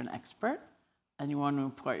because you're an expert and you want to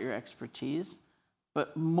impart your expertise.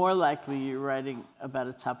 But more likely you're writing about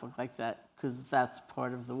a topic like that because that's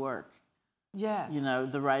part of the work. Yes. You know,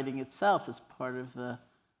 the writing itself is part of the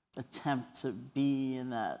attempt to be in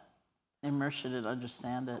that immersion and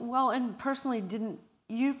understand it. Well, and personally,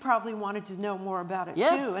 you probably wanted to know more about it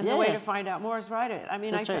too, and the way to find out more is write it. I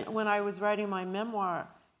mean, when I was writing my memoir,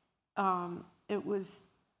 it was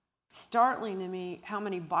startling to me how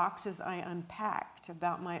many boxes I unpacked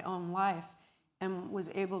about my own life and was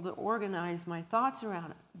able to organize my thoughts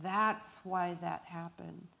around it. That's why that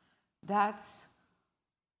happened. That's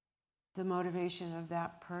the motivation of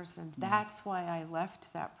that person. That's why I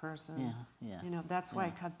left that person. You know, that's why I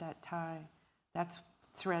cut that tie. That's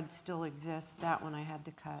thread still exists. That one I had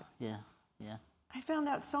to cut. Yeah. I found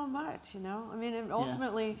out so much, you know. I mean,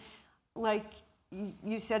 ultimately, like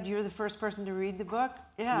you said, you're the first person to read the book.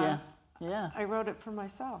 Yeah. I wrote it for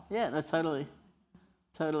myself. Yeah, no, totally.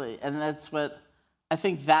 And that's what, I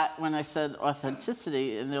think that when I said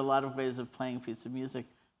authenticity, and there are a lot of ways of playing a piece of music,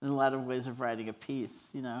 and a lot of ways of writing a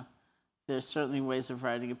piece, you know. There's certainly ways of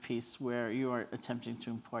writing a piece where you are attempting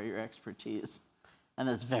to impart your expertise, and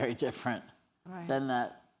that's very different than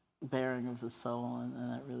that bearing of the soul and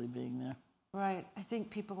that really being there. Right. I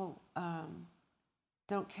think people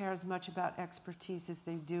don't care as much about expertise as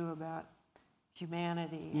they do about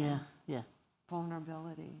humanity.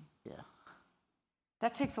 Vulnerability. Yeah.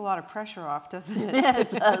 That takes a lot of pressure off, doesn't it? Yeah,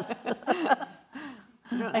 it does.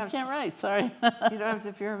 I can't write, sorry. You don't have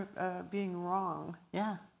to fear being wrong.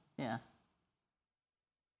 Yeah.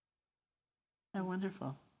 Oh,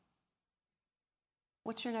 wonderful.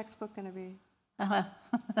 What's your next book going to be?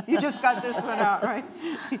 You just got this one out, right?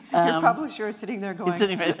 Your publisher is sitting there going... It's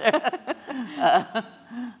sitting right there.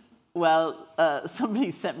 Well,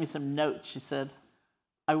 somebody sent me some notes. She said,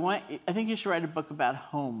 I think you should write a book about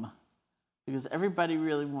home, because everybody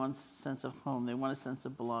really wants a sense of home. They want a sense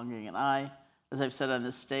of belonging. And I, as I've said on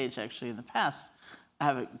this stage actually in the past, I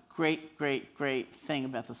have a great, great, great thing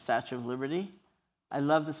about the Statue of Liberty. I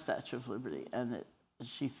love the Statue of Liberty, and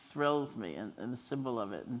she thrills me, and the symbol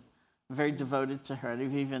of it. And I'm very devoted to her.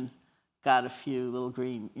 I've even got a few little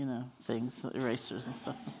green, things, erasers and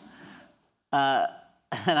stuff.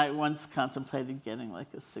 And I once contemplated getting like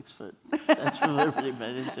a 6-foot Statue of Liberty, but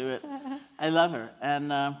I didn't do it. I love her.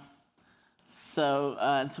 And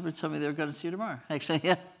and somebody told me they were going to see her tomorrow, actually,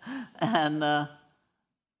 yeah.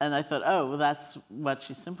 And I thought, oh, well, that's what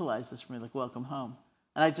she symbolizes for me, like welcome home.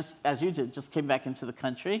 And I just, as you did, just came back into the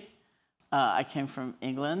country. I came from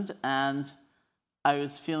England, and I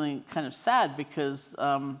was feeling kind of sad because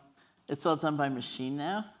it's all done by machine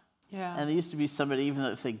now. Yeah. And there used to be somebody, even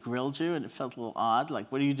though if they grilled you and it felt a little odd, like,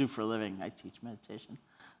 what do you do for a living? I teach meditation.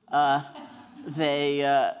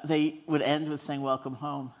 They would end with saying, welcome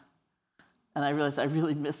home. And I realized I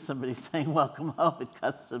really missed somebody saying, welcome home at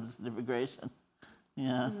customs and immigration.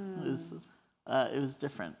 Yeah, it was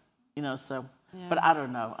different, so. Yeah. But I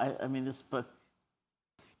don't know. I mean, this book.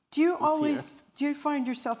 Do you find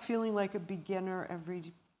yourself feeling like a beginner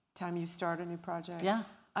every time you start a new project? Yeah.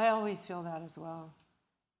 I always feel that as well.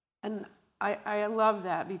 And I love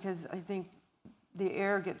that, because I think the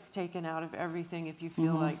air gets taken out of everything if you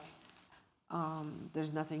feel like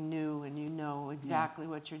there's nothing new and you know exactly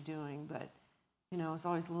what you're doing. But, it's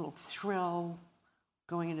always a little thrill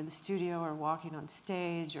going into the studio or walking on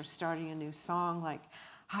stage or starting a new song, like,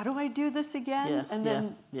 how do I do this again? Yeah, and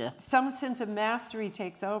then some sense of mastery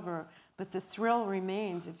takes over, but the thrill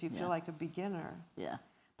remains if you feel like a beginner. Yeah.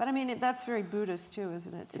 But I mean, that's very Buddhist too,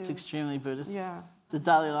 isn't it? Too? It's extremely Buddhist. Yeah. The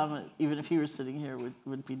Dalai Lama, even if he were sitting here,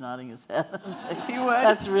 would be nodding his head. Like, he would?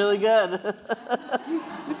 That's really good.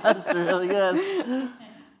 That's really good.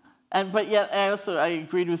 But yet, I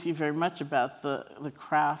agreed with you very much about the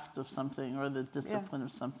craft of something or the discipline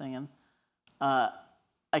of something. And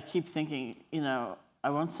I keep thinking, I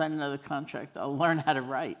won't sign another contract. I'll learn how to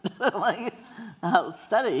write. Like, I'll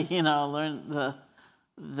study. I'll learn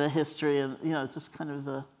the history and just kind of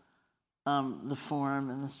the form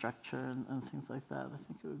and the structure and things like that. I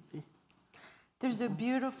think it would be. There's a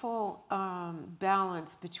beautiful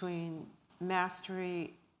balance between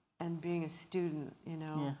mastery and being a student.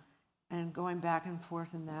 Yeah. And going back and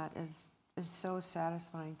forth in that is so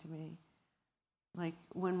satisfying to me. Like,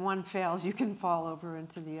 when one fails, you can fall over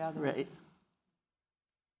into the other. Right.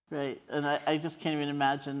 Right. And I just can't even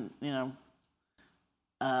imagine,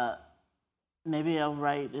 maybe I'll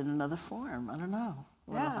write in another form. I don't know.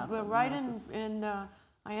 Yeah, but write in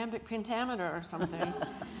iambic pentameter or something.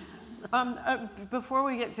 Before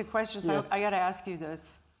we get to questions, I got to ask you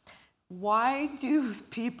this. Why do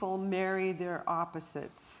people marry their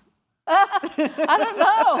opposites? I don't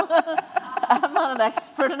know. I'm not an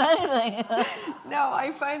expert in anything. No,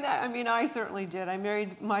 I find that, I certainly did. I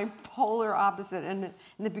married my polar opposite. And in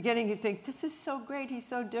the beginning, you think, this is so great, he's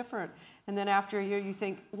so different. And then after a year, you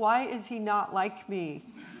think, why is he not like me?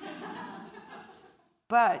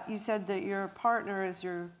 But you said that your partner is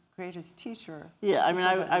your greatest teacher. Yeah,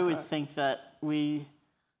 I would think that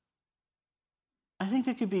I think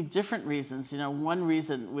there could be different reasons. One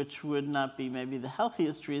reason, which would not be maybe the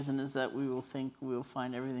healthiest reason, is that we will think we will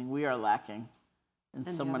find everything we are lacking in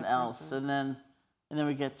someone else, and then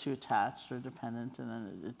we get too attached or dependent, and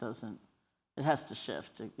then it doesn't. It has to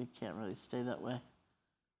shift. It can't really stay that way.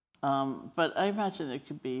 But I imagine it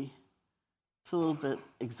could be. It's a little bit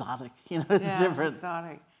exotic. It's different. It's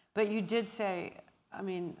exotic. But you did say.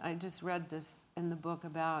 I just read this in the book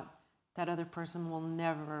about. That other person will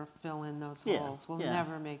never fill in those holes, will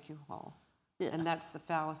never make you whole. Yeah. And that's the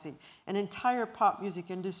fallacy. An entire pop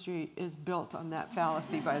music industry is built on that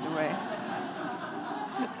fallacy, by the way.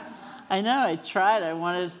 I know, I tried.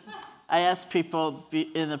 I asked people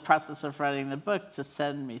in the process of writing the book to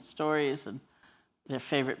send me stories and their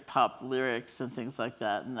favorite pop lyrics and things like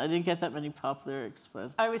that. And I didn't get that many pop lyrics,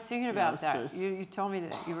 but... I was thinking about that. You told me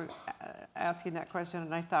that you were asking that question,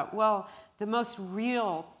 and I thought, well, the most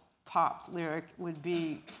real pop lyric would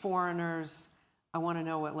be Foreigner's I Want to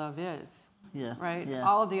Know What Love Is. Yeah. Right? Yeah.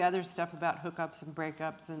 All of the other stuff about hookups and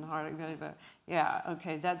breakups and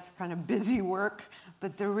okay, that's kind of busy work.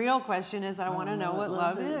 But the real question is, I want to know what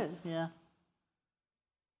love is. Yeah.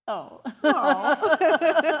 Oh.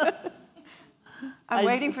 I'm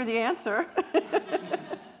waiting for the answer.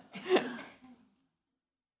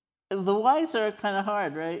 The whys are kind of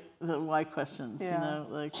hard, right? The why questions,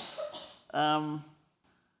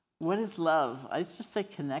 what is love? I just say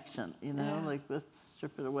connection, you know, like let's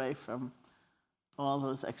strip it away from all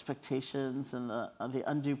those expectations and the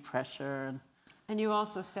undue pressure. And you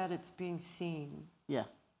also said it's being seen. Yeah.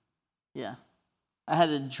 I had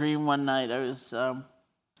a dream one night. I was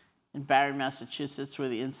in Barre, Massachusetts, where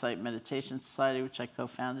the Insight Meditation Society, which I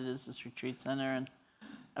co-founded, is this retreat center. And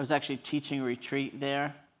I was actually teaching a retreat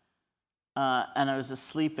there. And I was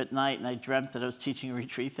asleep at night, and I dreamt that I was teaching a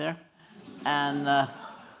retreat there. And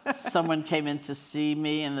someone came in to see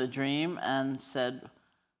me in the dream and said,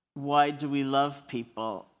 "Why do we love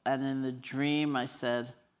people?" And in the dream, I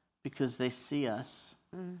said, "Because they see us."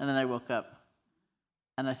 And then I woke up.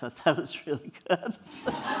 And I thought that was really good.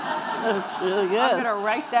 That was really good. I'm going to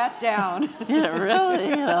write that down. Yeah, really.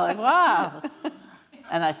 You know, like, wow.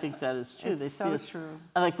 And I think that is true. It's they so see us. true.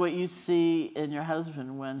 And like what you see in your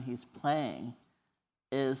husband when he's playing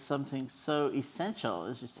is something so essential,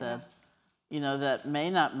 as you said, you know, that may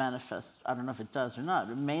not manifest. I don't know if it does or not.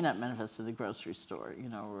 It may not manifest at the grocery store, you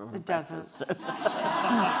know. Or It doesn't.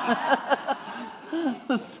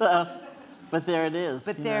 So, but there it is.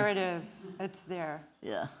 But there it is. It's there.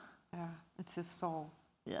 Yeah. Yeah. It's his soul.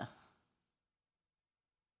 Yeah.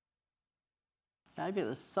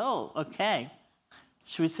 Fabulous. Soul. Okay.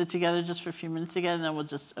 Should we sit together just for a few minutes again, and then we'll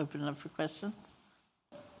just open it up for questions?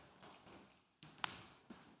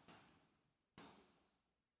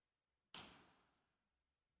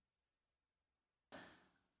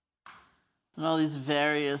 And all these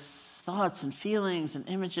various thoughts and feelings and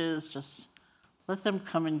images, just let them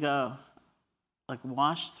come and go, like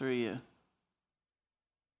wash through you.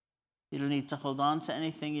 You don't need to hold on to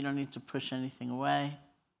anything. You don't need to push anything away.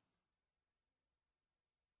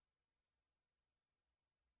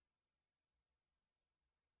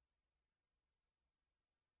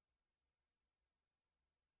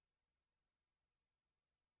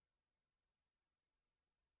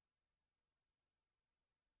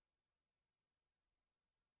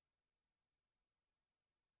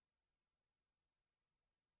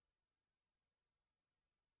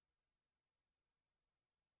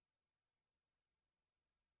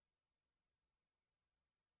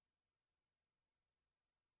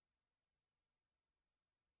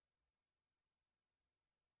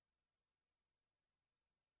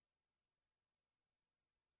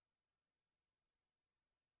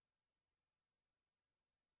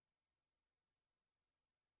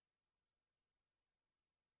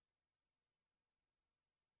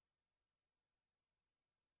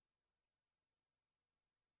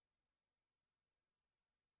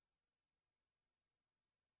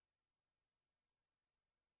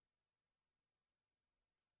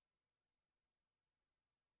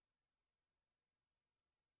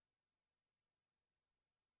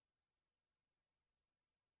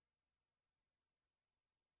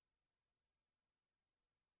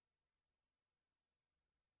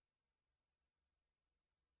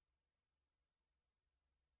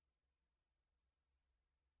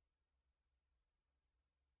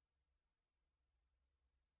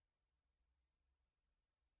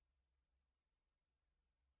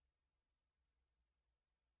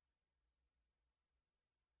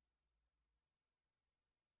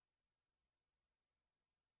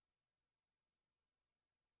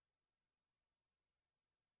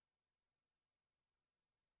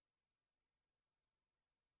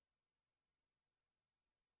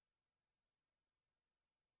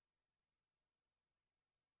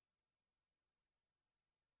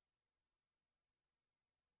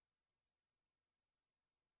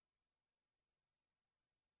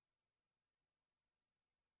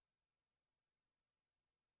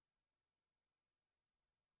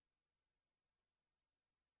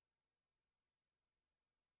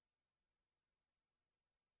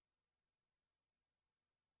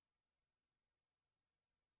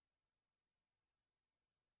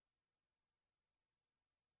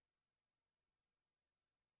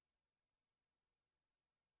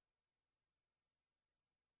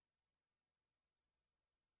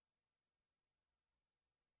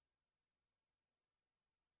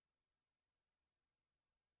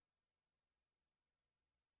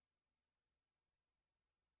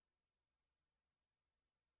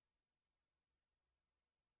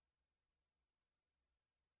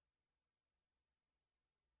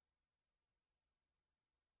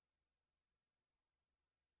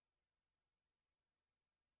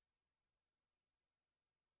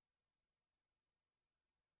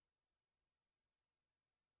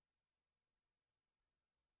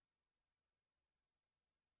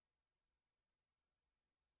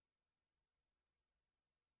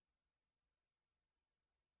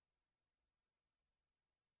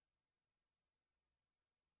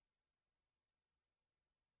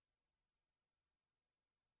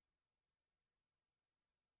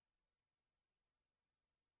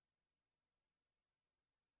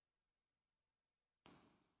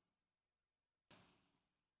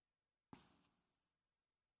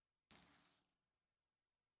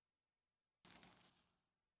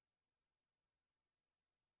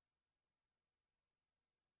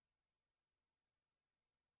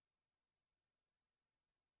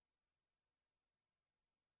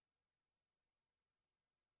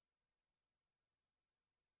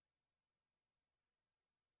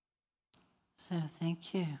 So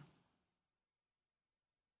thank you.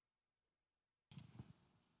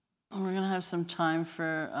 And we're going to have some time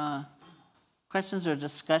for questions or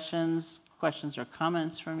discussions, questions or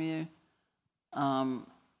comments from you. When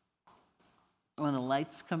the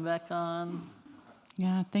lights come back on.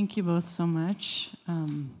 Yeah, thank you both so much.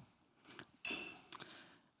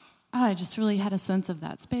 I just really had a sense of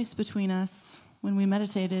that space between us when we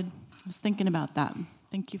meditated. I was thinking about that.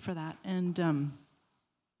 Thank you for that. And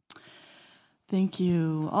thank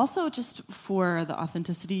you also just for the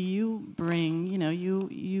authenticity you bring. You know,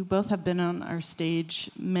 you both have been on our stage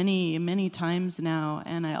many, many times now,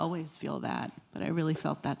 and I always feel that. But I really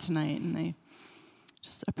felt that tonight, and I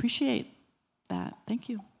just appreciate that. Thank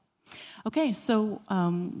you. Okay, so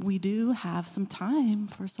we do have some time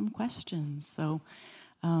for some questions. So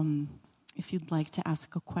if you'd like to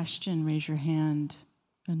ask a question, raise your hand,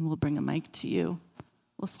 and we'll bring a mic to you.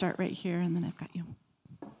 We'll start right here, and then I've got you.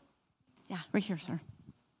 Yeah, right here, sir.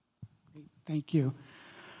 Thank you.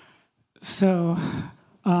 So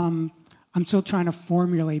I'm still trying to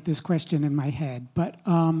formulate this question in my head. But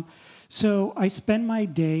so I spend my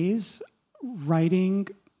days writing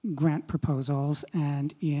grant proposals,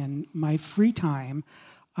 and in my free time,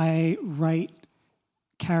 I write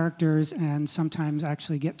characters and sometimes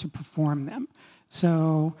actually get to perform them.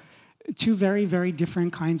 So two very, very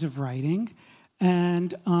different kinds of writing.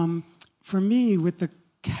 And for me, with the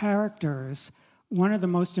characters, one of the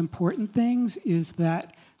most important things is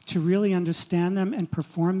that to really understand them and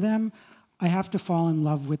perform them, I have to fall in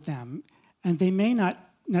love with them. And they may not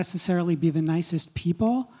necessarily be the nicest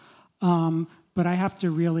people, but I have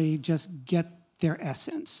to really just get their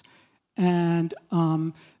essence. And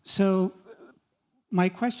so my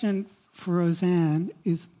question for Roseanne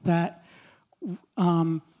is that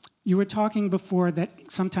you were talking before that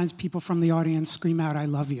sometimes people from the audience scream out, "I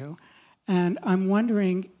love you." And I'm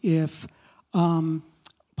wondering if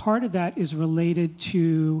part of that is related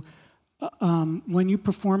to when you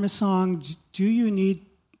perform a song, do you need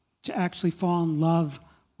to actually fall in love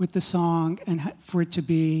with the song and for it to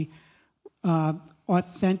be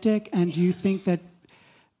authentic? And do you think that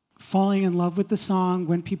falling in love with the song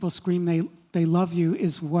when people scream they love you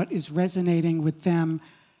is what is resonating with them,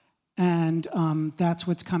 and that's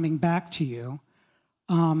what's coming back to you?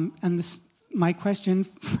 My question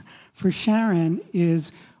for Sharon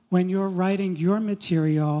is, when you're writing your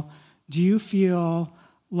material, do you feel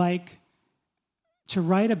like to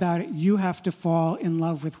write about it, you have to fall in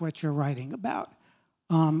love with what you're writing about?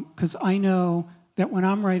 Because I know that when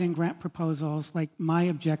I'm writing grant proposals, like my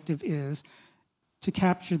objective is to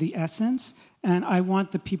capture the essence, and I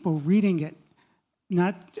want the people reading it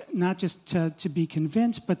not just to be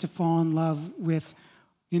convinced, but to fall in love with,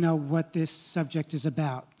 what this subject is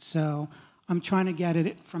about. So I'm trying to get at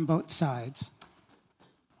it from both sides.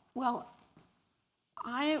 Well,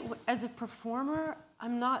 as a performer,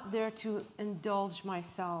 I'm not there to indulge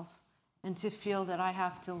myself and to feel that I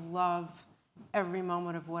have to love every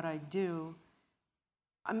moment of what I do.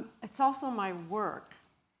 It's also my work,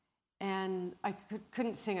 and I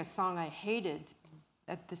couldn't sing a song I hated.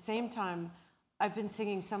 At the same time, I've been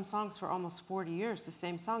singing some songs for almost 40 years, the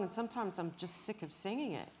same song, and sometimes I'm just sick of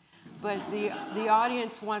singing it. But the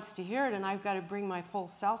audience wants to hear it, and I've got to bring my full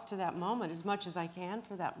self to that moment as much as I can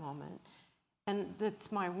for that moment. And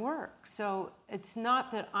that's my work. So it's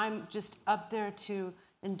not that I'm just up there to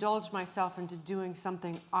indulge myself into doing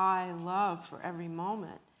something I love for every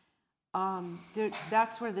moment.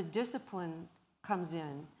 That's where the discipline comes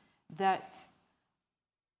in, that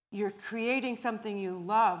you're creating something you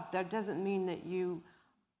love. That doesn't mean that you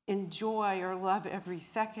enjoy or love every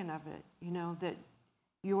second of it, that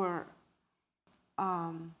you're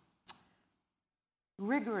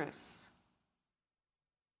rigorous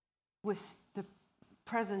with the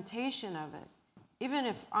presentation of it. Even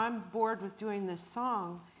if I'm bored with doing this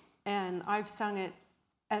song and I've sung it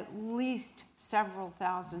at least several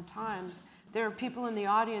thousand times, there are people in the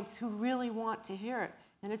audience who really want to hear it,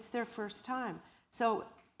 and it's their first time. So,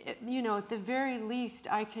 at the very least,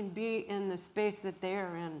 I can be in the space that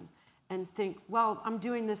they're in and think, well, I'm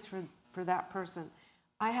doing this for that person.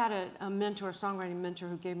 I had a songwriting mentor,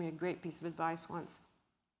 who gave me a great piece of advice once.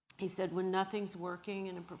 He said, when nothing's working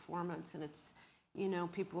in a performance and it's,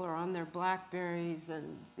 people are on their BlackBerries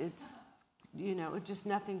and it's, just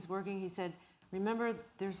nothing's working, he said, remember,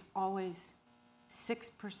 there's always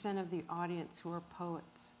 6% of the audience who are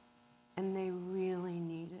poets, and they really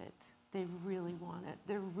need it. They really want it.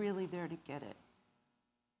 They're really there to get it.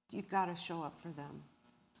 You've got to show up for them.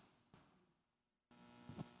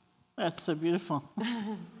 That's so beautiful.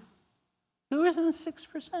 Who is in the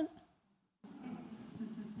 6%?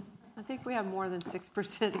 I think we have more than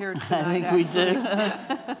 6% here tonight. I think we do.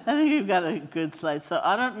 I think we've got a good slide. So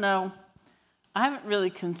I don't know. I haven't really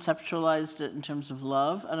conceptualized it in terms of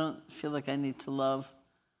love. I don't feel like I need to love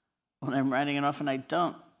when I'm writing, and often I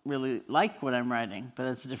don't really like what I'm writing, but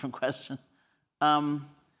that's a different question.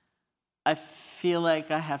 I feel like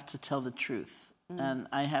I have to tell the truth, and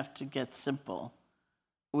I have to get simple,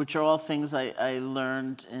 which are all things I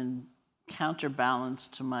learned in counterbalance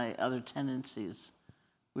to my other tendencies,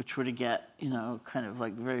 which were to get, kind of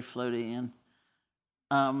like very floaty. And,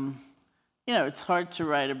 it's hard to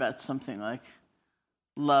write about something like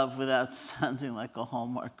love without sounding like a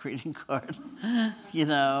Hallmark greeting card,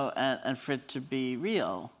 and for it to be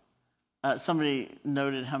real. Somebody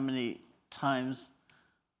noted how many times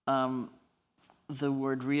the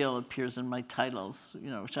word real appears in my titles,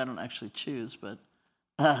 which I don't actually choose, but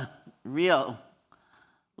real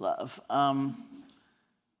love.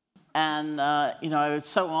 I would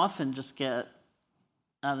so often just get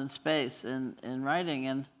out in space in writing,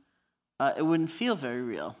 and it wouldn't feel very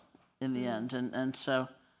real in the end. And so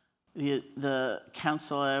the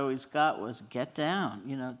counsel I always got was get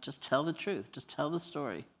down, just tell the truth, just tell the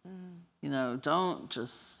story. Don't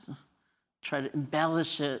just try to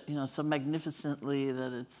embellish it, so magnificently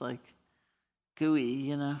that it's like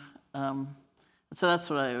gooey, So that's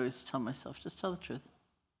what I always tell myself, just tell the truth.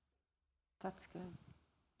 That's good.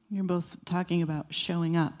 You're both talking about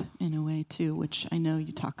showing up in a way, too, which I know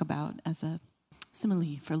you talk about as a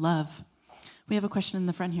simile for love. We have a question in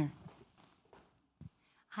the front here.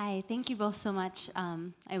 Hi, thank you both so much.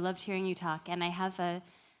 I loved hearing you talk, and I have a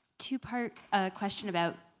two-part question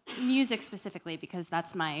about music specifically, because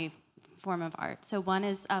that's my form of art. So one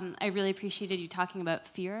is, I really appreciated you talking about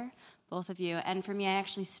fear, both of you, and for me, I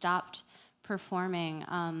actually stopped performing.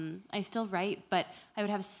 I still write, but I would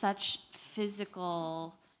have such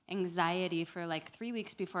physical anxiety for like 3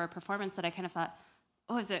 weeks before a performance that I kind of thought,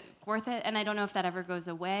 oh, is it worth it? And I don't know if that ever goes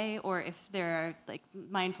away, or if there are, like,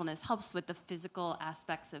 mindfulness helps with the physical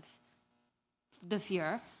aspects of the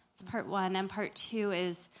fear. That's part one. And part two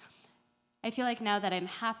is, I feel like now that I'm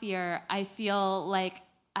happier, I feel like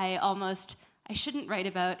I shouldn't write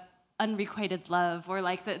about unrequited love, or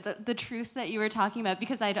like the truth that you were talking about,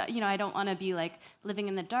 because I don't want to be like living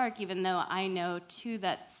in the dark, even though I know too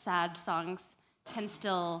that sad songs can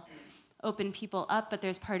still open people up, but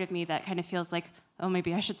there's part of me that kind of feels like, oh,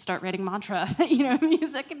 maybe I should start writing mantra,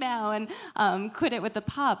 music now, and quit it with the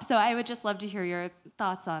pop. So I would just love to hear your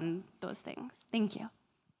thoughts on those things. Thank you.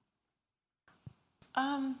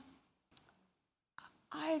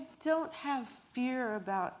 I don't have fear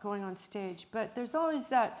about going on stage, but there's always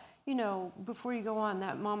that, before you go on,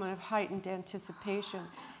 that moment of heightened anticipation.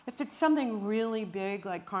 If it's something really big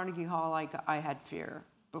like Carnegie Hall, like I had fear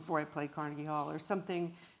before I played Carnegie Hall, or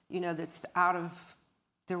something, that's out of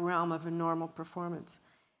the realm of a normal performance.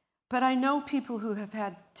 But I know people who have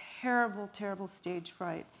had terrible, terrible stage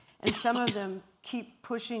fright, and some of them keep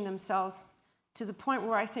pushing themselves to the point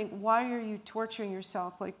where I think, why are you torturing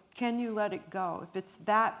yourself? Like, can you let it go? If it's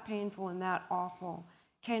that painful and that awful,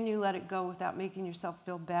 can you let it go without making yourself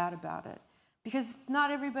feel bad about it? Because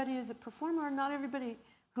not everybody is a performer, and not everybody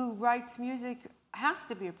who writes music has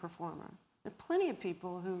to be a performer. There are plenty of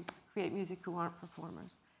people who create music who aren't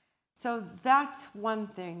performers. So that's one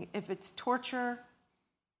thing. If it's torture,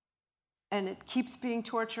 and it keeps being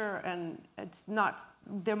torture, and it's not,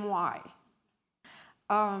 then why?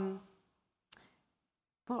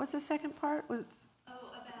 What was the second part? About,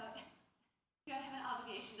 do I have an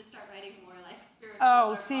obligation to start writing more like spiritual?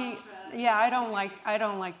 Oh, see, yeah, I don't like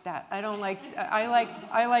that.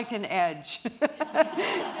 I like an edge,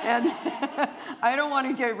 and I don't want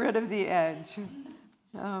to get rid of the edge.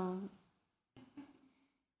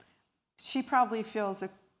 She probably feels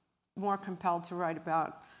more compelled to write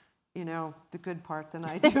about, the good part than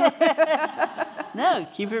I do. No,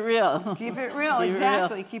 keep it real. Keep it real,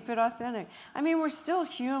 exactly. Keep it authentic. I mean, we're still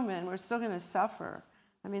human. We're still going to suffer.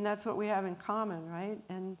 I mean, that's what we have in common, right?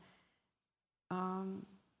 And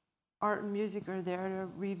art and music are there to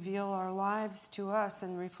reveal our lives to us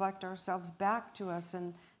and reflect ourselves back to us,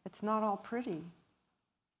 and it's not all pretty.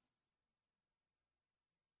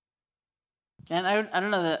 And I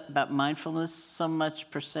don't know about mindfulness so much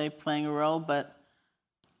per se playing a role, but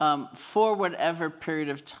for whatever period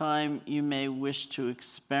of time you may wish to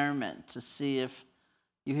experiment to see if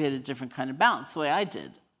you hit a different kind of balance, the way I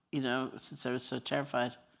did, since I was so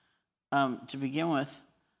terrified to begin with.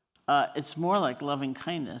 It's more like loving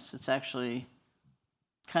kindness. It's actually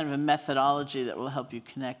kind of a methodology that will help you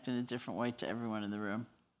connect in a different way to everyone in the room.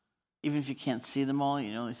 Even if you can't see them all,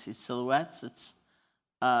 you only see silhouettes, it's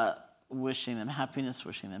wishing them happiness,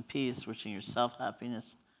 wishing them peace, wishing yourself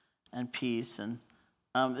happiness, and peace. And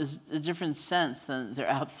there's a different sense than they're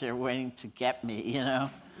out there waiting to get me, you know?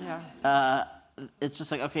 Yeah. It's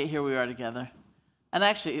just like, okay, here we are together. And I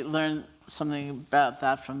actually learned something about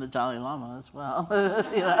that from the Dalai Lama as well.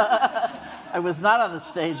 You know? I was not on the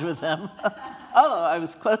stage with him, although I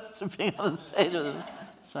was close to being on the stage with him.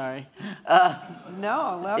 Sorry. No,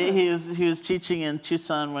 I love it. He was teaching in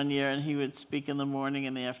Tucson one year, and he would speak in the morning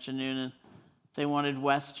and the afternoon, and they wanted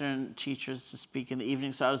Western teachers to speak in the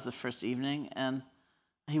evening, so I was the first evening, and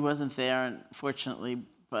he wasn't there, unfortunately,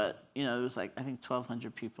 but, you know, it was like, I think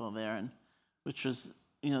 1,200 people there, and which was,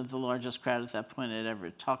 you know, the largest crowd at that point I'd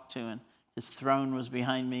ever talked to, and his throne was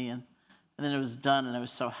behind me, and then it was done, and I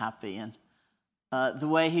was so happy. And the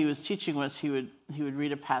way he was teaching was he would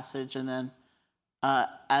read a passage, and then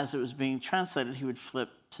as it was being translated, he would flip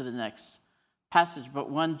to the next passage. But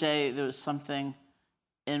one day there was something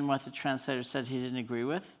in what the translator said he didn't agree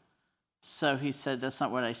with. So he said, "That's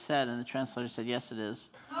not what I said." And the translator said, "Yes, it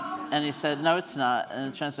is." And he said, "No, it's not."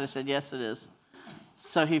 And the translator said, "Yes, it is."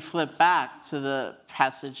 So he flipped back to the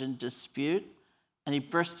passage in dispute, and he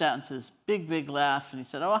burst out into this big, big laugh, and he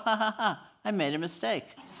said, "Oh, ha, ha, ha, I made a mistake."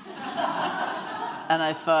 And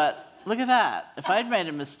I thought, look at that. If I'd made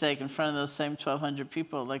a mistake in front of those same 1,200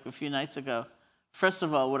 people like a few nights ago, first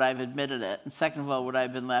of all, would I have admitted it? And second of all, would I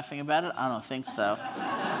have been laughing about it? I don't think so.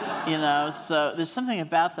 You know, so there's something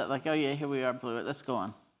about that, like, oh yeah, here we are, blew it, let's go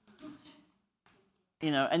on.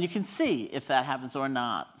 You know, and you can see if that happens or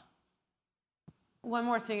not. One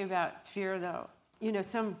more thing about fear, though. You know,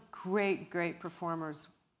 some great, great performers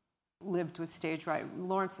lived with stage fright.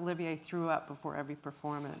 Laurence Olivier threw up before every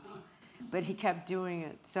performance, but he kept doing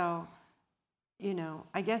it. So, you know,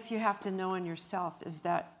 I guess you have to know in yourself, is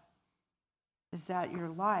that your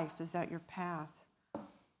life? Is that your path?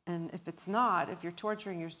 And if it's not, if you're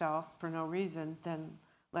torturing yourself for no reason, then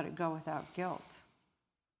let it go without guilt.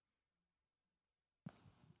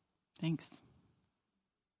 Thanks.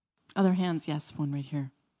 Other hands, yes, one right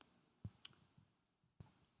here.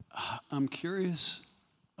 I'm curious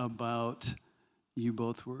about, you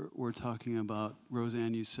both were talking about,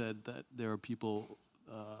 Roseanne, you said that there are people,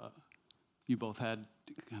 you both had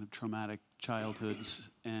kind of traumatic childhoods,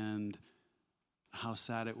 and how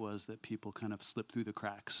sad it was that people kind of slip through the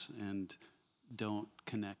cracks and don't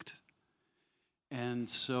connect. And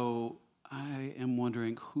so I am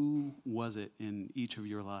wondering, who was it in each of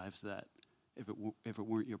your lives that, if it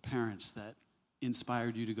weren't your parents, that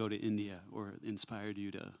inspired you to go to India or inspired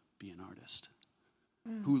you to be an artist?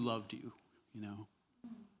 Who loved you, you know?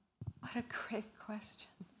 What a great question.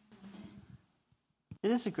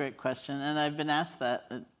 It is a great question, and I've been asked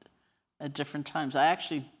that at different times. I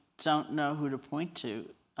actually don't know who to point to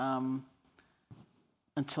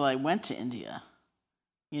until I went to India,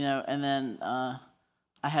 you know, and then I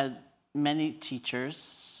had many teachers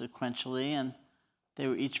sequentially, and they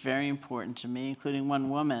were each very important to me, including one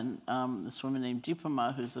woman, this woman named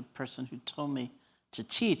Deepama, who's the person who told me to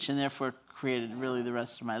teach and therefore created really the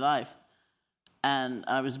rest of my life. And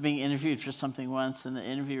I was being interviewed for something once, and the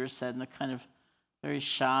interviewer said in a kind of very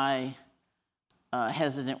shy,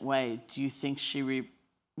 hesitant way, "Do you think you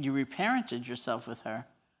reparented yourself with her?"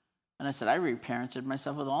 And I said, "I reparented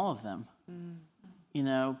myself with all of them." You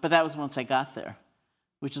know, but that was once I got there,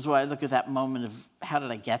 which is why I look at that moment of how did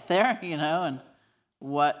I get there, you know, and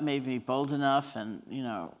what made me bold enough, and, you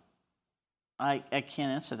know, I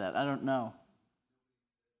can't answer that. I don't know.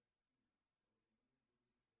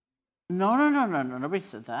 No, nobody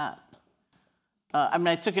said that. I mean,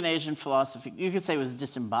 I took an Asian philosophy. You could say it was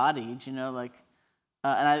disembodied, you know, like,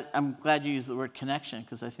 and I'm glad you used the word connection,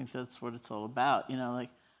 because I think that's what it's all about, you know, like,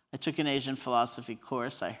 I took an Asian philosophy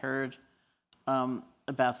course. I heard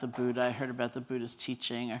about the Buddha. I heard about the Buddha's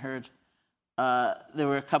teaching. I heard there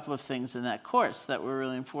were a couple of things in that course that were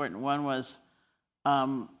really important. One was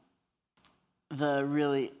the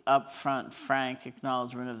really upfront, frank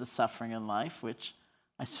acknowledgement of the suffering in life, which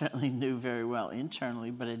I certainly knew very well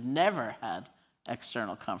internally, but had never had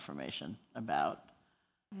external confirmation about,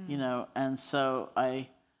 you know, and so I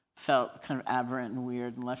felt kind of aberrant and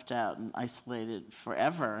weird and left out and isolated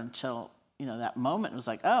forever until, you know, that moment was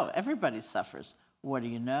like, oh, everybody suffers. What do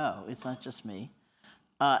you know? It's not just me.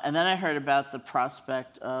 And then I heard about the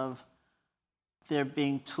prospect of there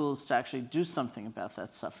being tools to actually do something about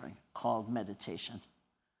that suffering called meditation.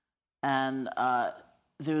 And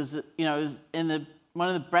there was, you know, one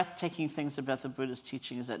of the breathtaking things about the Buddha's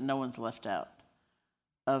teaching is that no one's left out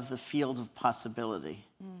of the field of possibility.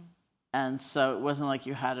 And so it wasn't like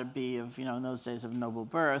you had to be of, you know, in those days of noble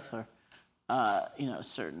birth or, you know,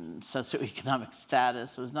 certain socioeconomic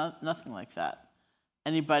status. It was nothing like that.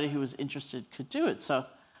 Anybody who was interested could do it. So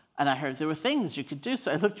And I heard there were things you could do.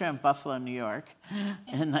 So I looked around Buffalo, New York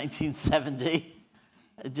in 1970.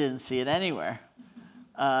 I didn't see it anywhere.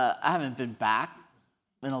 I haven't been back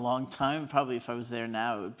in a long time. Probably if I was there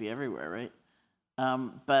now, it would be everywhere, right?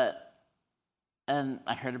 And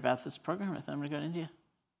I heard about this program. I thought I'm going to go to India.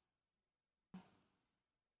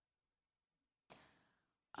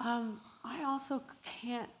 I also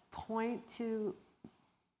can't point to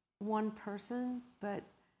one person, but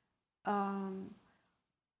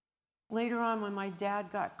later on when my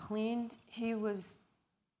dad got clean, he was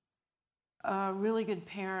a really good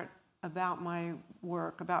parent about my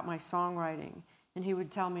work, about my songwriting. And he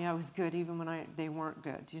would tell me I was good even when they weren't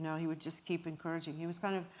good. You know, he would just keep encouraging. He was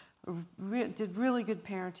kind of, did really good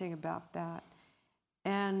parenting about that.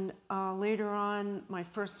 And later on, my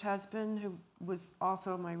first husband, who was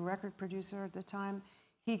also my record producer at the time,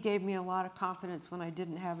 he gave me a lot of confidence when I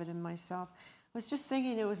didn't have it in myself. I was just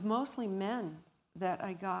thinking it was mostly men that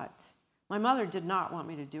I got. My mother did not want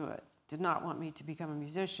me to do it, did not want me to become a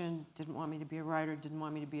musician, didn't want me to be a writer, didn't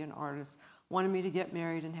want me to be an artist, wanted me to get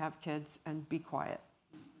married and have kids and be quiet.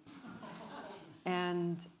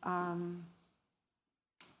 And,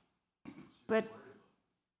 but,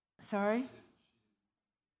 sorry?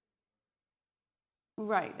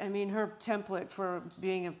 Right. I mean, her template for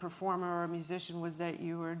being a performer or a musician was that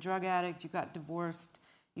you were a drug addict, you got divorced,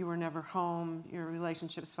 you were never home, your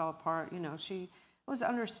relationships fell apart. You know, it was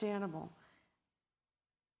understandable.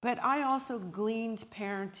 But I also gleaned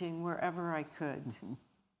parenting wherever I could. Mm-hmm.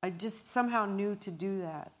 I just somehow knew to do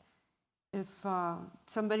that. If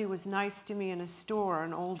somebody was nice to me in a store,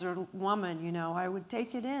 an older woman, you know, I would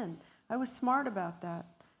take it in. I was smart about that.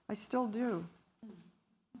 I still do.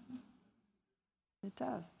 It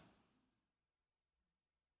does.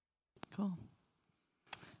 Cool.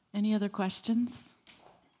 Any other questions?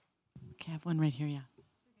 Okay, I have one right here, yeah.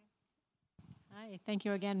 Hi, thank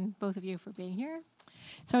you again, both of you, for being here.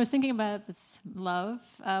 So I was thinking about this love.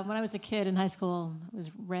 When I was a kid in high school, I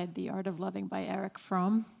read The Art of Loving by Erich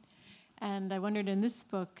Fromm. And I wondered in this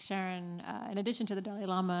book, Sharon, in addition to the Dalai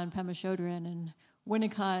Lama and Pema Chodron and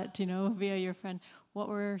Winnicott, you know, via your friend, what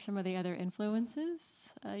were some of the other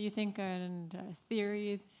influences you think and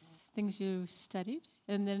theories, things you studied?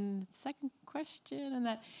 And then the second question, and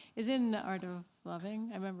that is in The Art of Loving,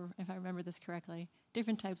 I remember, if I remember this correctly,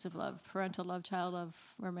 different types of love, parental love, child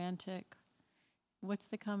love, romantic. What's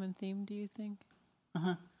the common theme, do you think?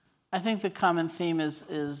 Uh-huh. I think the common theme is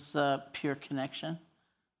pure connection.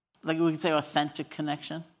 Like we could say authentic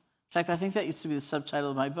connection. In fact, I think that used to be the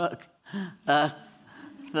subtitle of my book,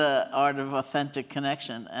 The Art of Authentic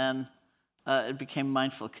Connection. And it became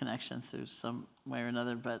mindful connection through some way or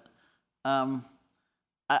another. But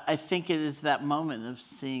I think it is that moment of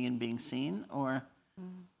seeing and being seen, or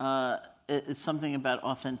it's something about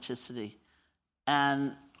authenticity.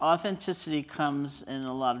 And authenticity comes in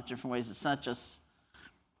a lot of different ways. It's not just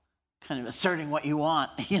kind of asserting what you want,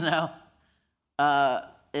 you know.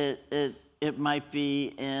 It might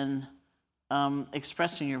be in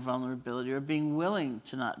expressing your vulnerability, or being willing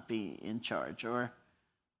to not be in charge, or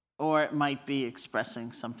it might be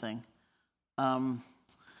expressing something.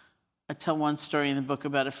 I tell one story in the book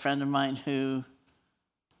about a friend of mine who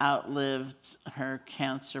outlived her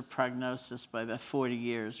cancer prognosis by about 40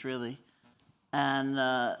 years, really.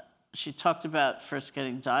 And she talked about first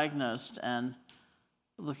getting diagnosed and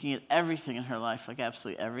looking at everything in her life, like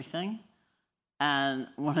absolutely everything. And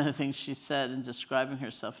one of the things she said in describing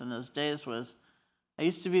herself in those days was, I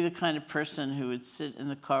used to be the kind of person who would sit in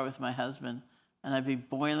the car with my husband and I'd be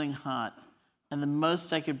boiling hot. And the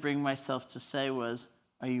most I could bring myself to say was,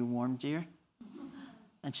 "Are you warm, dear?"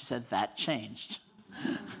 And she said, that changed,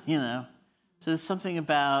 you know. So there's something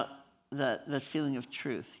about that feeling of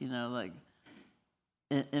truth, you know, like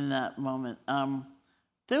in that moment.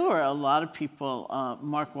 There were a lot of people,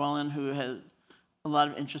 Mark Wallen, who had a lot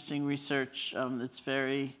of interesting research that's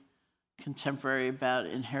very contemporary about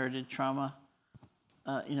inherited trauma.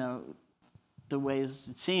 You know, the ways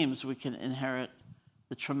it seems we can inherit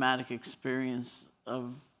the traumatic experience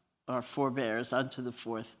of our forebears onto the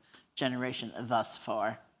fourth generation thus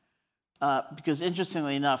far. Because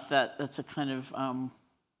interestingly enough, that's a kind of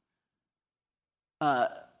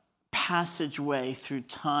passageway through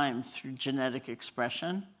time, through genetic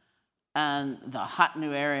expression. And the hot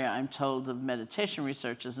new area, I'm told, of meditation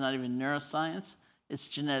research is not even neuroscience, it's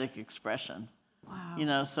genetic expression. Wow. You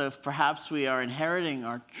know, so if perhaps we are inheriting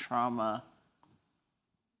our trauma,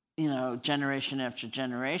 you know, generation after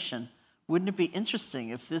generation, wouldn't it be interesting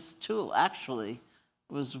if this tool actually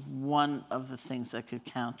was one of the things that could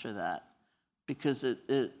counter that? Because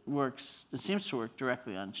it works, it seems to work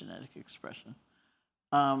directly on genetic expression.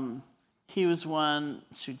 he was one,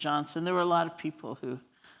 Sue Johnson. There were a lot of people who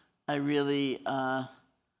I really, I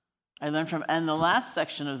learned from. And the last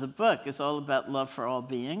section of the book is all about love for all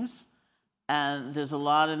beings. And there's a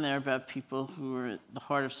lot in there about people who are at the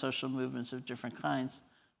heart of social movements of different kinds,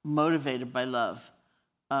 motivated by love.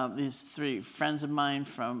 These 3 friends of mine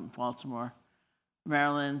from Baltimore,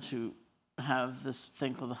 Maryland, who have this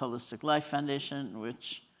thing called the Holistic Life Foundation,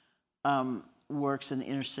 which works in the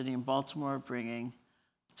inner city in Baltimore, bringing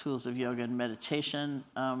tools of yoga and meditation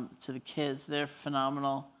to the kids. They're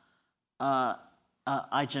phenomenal.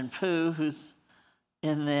 Ai-jen Poo, who's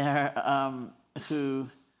in there, who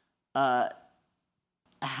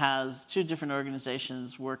has 2 different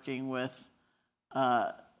organizations working with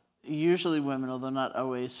usually women, although not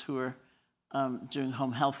always, who are doing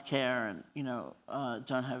home health care and,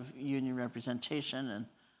 don't have union representation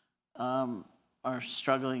and are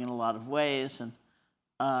struggling in a lot of ways. And,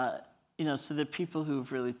 so they're people who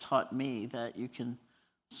have really taught me that you can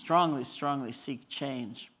strongly, strongly seek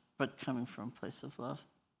change, but coming from a place of love.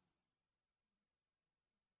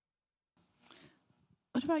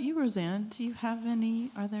 What about you, Roseanne?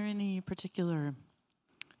 Are there any particular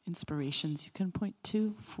inspirations you can point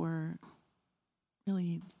to for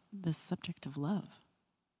really the subject of love?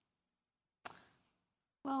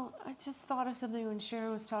 Well, I just thought of something when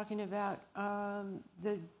Sharon was talking about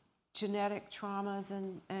the genetic traumas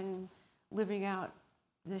and living out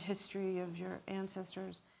the history of your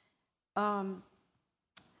ancestors.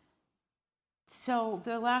 So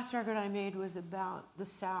the last record I made was about the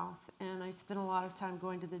South, and I spent a lot of time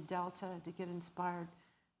going to the Delta to get inspired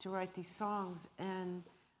to write these songs. And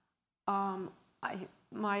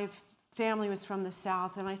my family was from the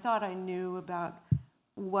South, and I thought I knew about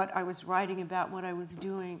what I was writing about, what I was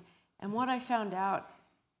doing. And what I found out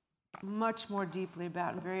much more deeply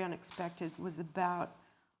about, and very unexpected, was about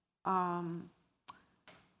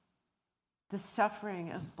the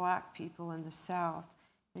suffering of Black people in the South.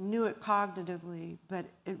 I knew it cognitively, but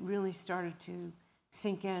it really started to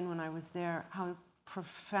sink in when I was there, how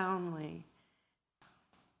profoundly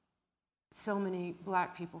so many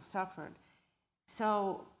Black people suffered.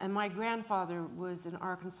 So, and my grandfather was an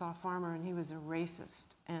Arkansas farmer, and he was a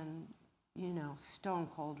racist, and, stone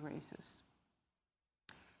cold racist.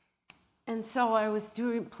 And so I was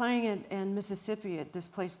playing it in Mississippi at this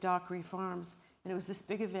place, Dockery Farms, and it was this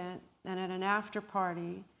big event, and at an after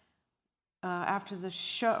party, after the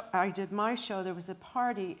show, I did my show, there was a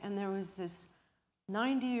party, and there was this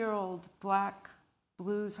 90-year-old Black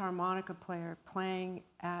blues harmonica player playing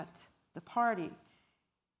at the party.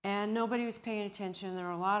 And nobody was paying attention. There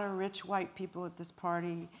were a lot of rich white people at this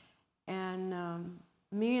party. And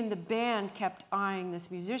me and the band kept eyeing this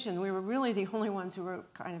musician. We were really the only ones who were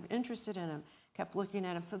kind of interested in him, kept looking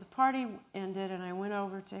at him. So the party ended, and I went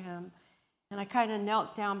over to him. And I kind of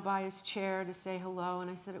knelt down by his chair to say hello,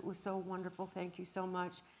 and I said, "It was so wonderful, thank you so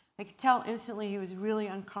much." I could tell instantly he was really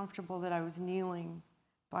uncomfortable that I was kneeling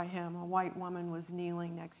by him. A white woman was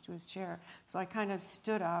kneeling next to his chair. So I kind of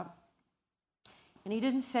stood up, and he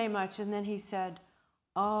didn't say much, and then he said,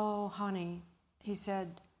 "Oh, honey," he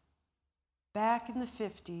said, "back in the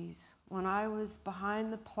 50s, when I was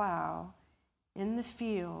behind the plow in the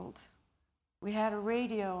field, we had a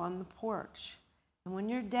radio on the porch. And when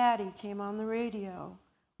your daddy came on the radio,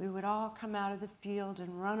 we would all come out of the field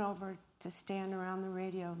and run over to stand around the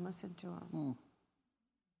radio and listen to him." Mm.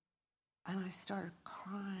 And I started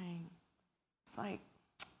crying. It's like,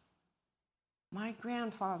 my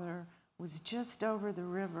grandfather was just over the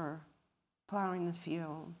river plowing the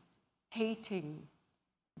field, hating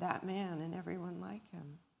that man and everyone like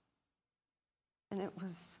him. And it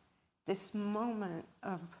was this moment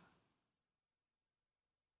of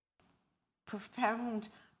profound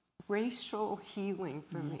racial healing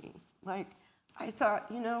for me. Like, I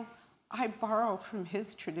thought, I borrow from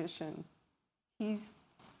his tradition. He's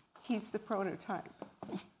the prototype.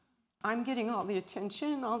 I'm getting all the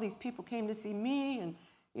attention. All these people came to see me, and,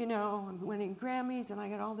 I'm winning Grammys, and I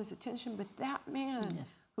got all this attention. But that man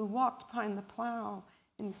who walked behind the plow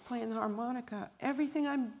and is playing the harmonica, everything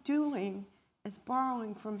I'm doing is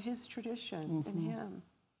borrowing from his tradition and him.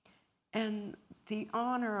 And the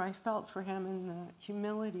honor I felt for him, and the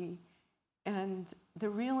humility, and the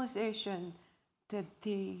realization that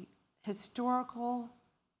the historical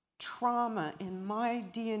trauma in my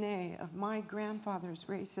DNA of my grandfather's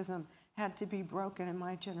racism had to be broken in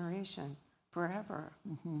my generation forever.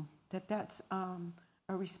 Mm-hmm. That's a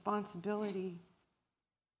responsibility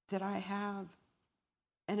that I have.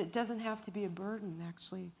 And it doesn't have to be a burden,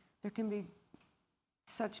 actually. There can be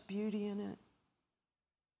such beauty in it.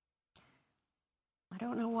 I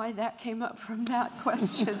don't know why that came up from that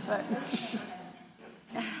question, but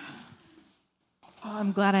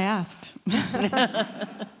I'm glad I asked.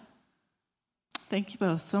 Thank you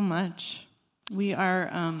both so much. We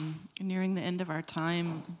are nearing the end of our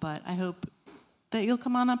time, but I hope that you'll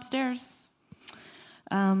come on upstairs.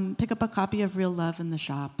 Pick up a copy of Real Love in the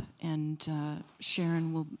shop, and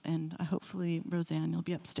Sharon will, and hopefully Roseanne, you'll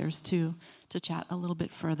be upstairs too to chat a little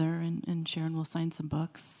bit further, and Sharon will sign some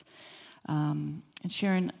books. And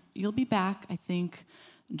Sharon, you'll be back, I think,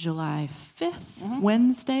 July 5th,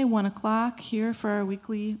 Wednesday, 1 o'clock, here for our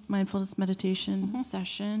weekly mindfulness meditation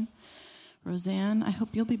session. Roseanne, I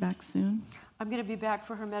hope you'll be back soon. I'm going to be back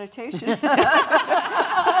for her meditation. All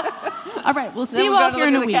right, we'll see you all here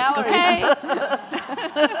in a week, okay?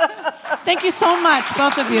 Thank you so much,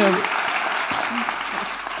 both of you.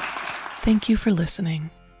 Thank you for listening.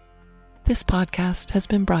 This podcast has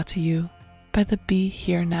been brought to you by the Be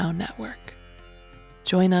Here Now Network.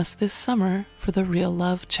 Join us this summer for the Real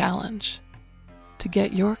Love Challenge. To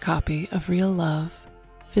get your copy of Real Love,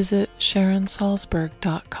 visit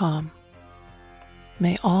SharonSalzberg.com.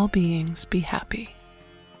 May all beings be happy.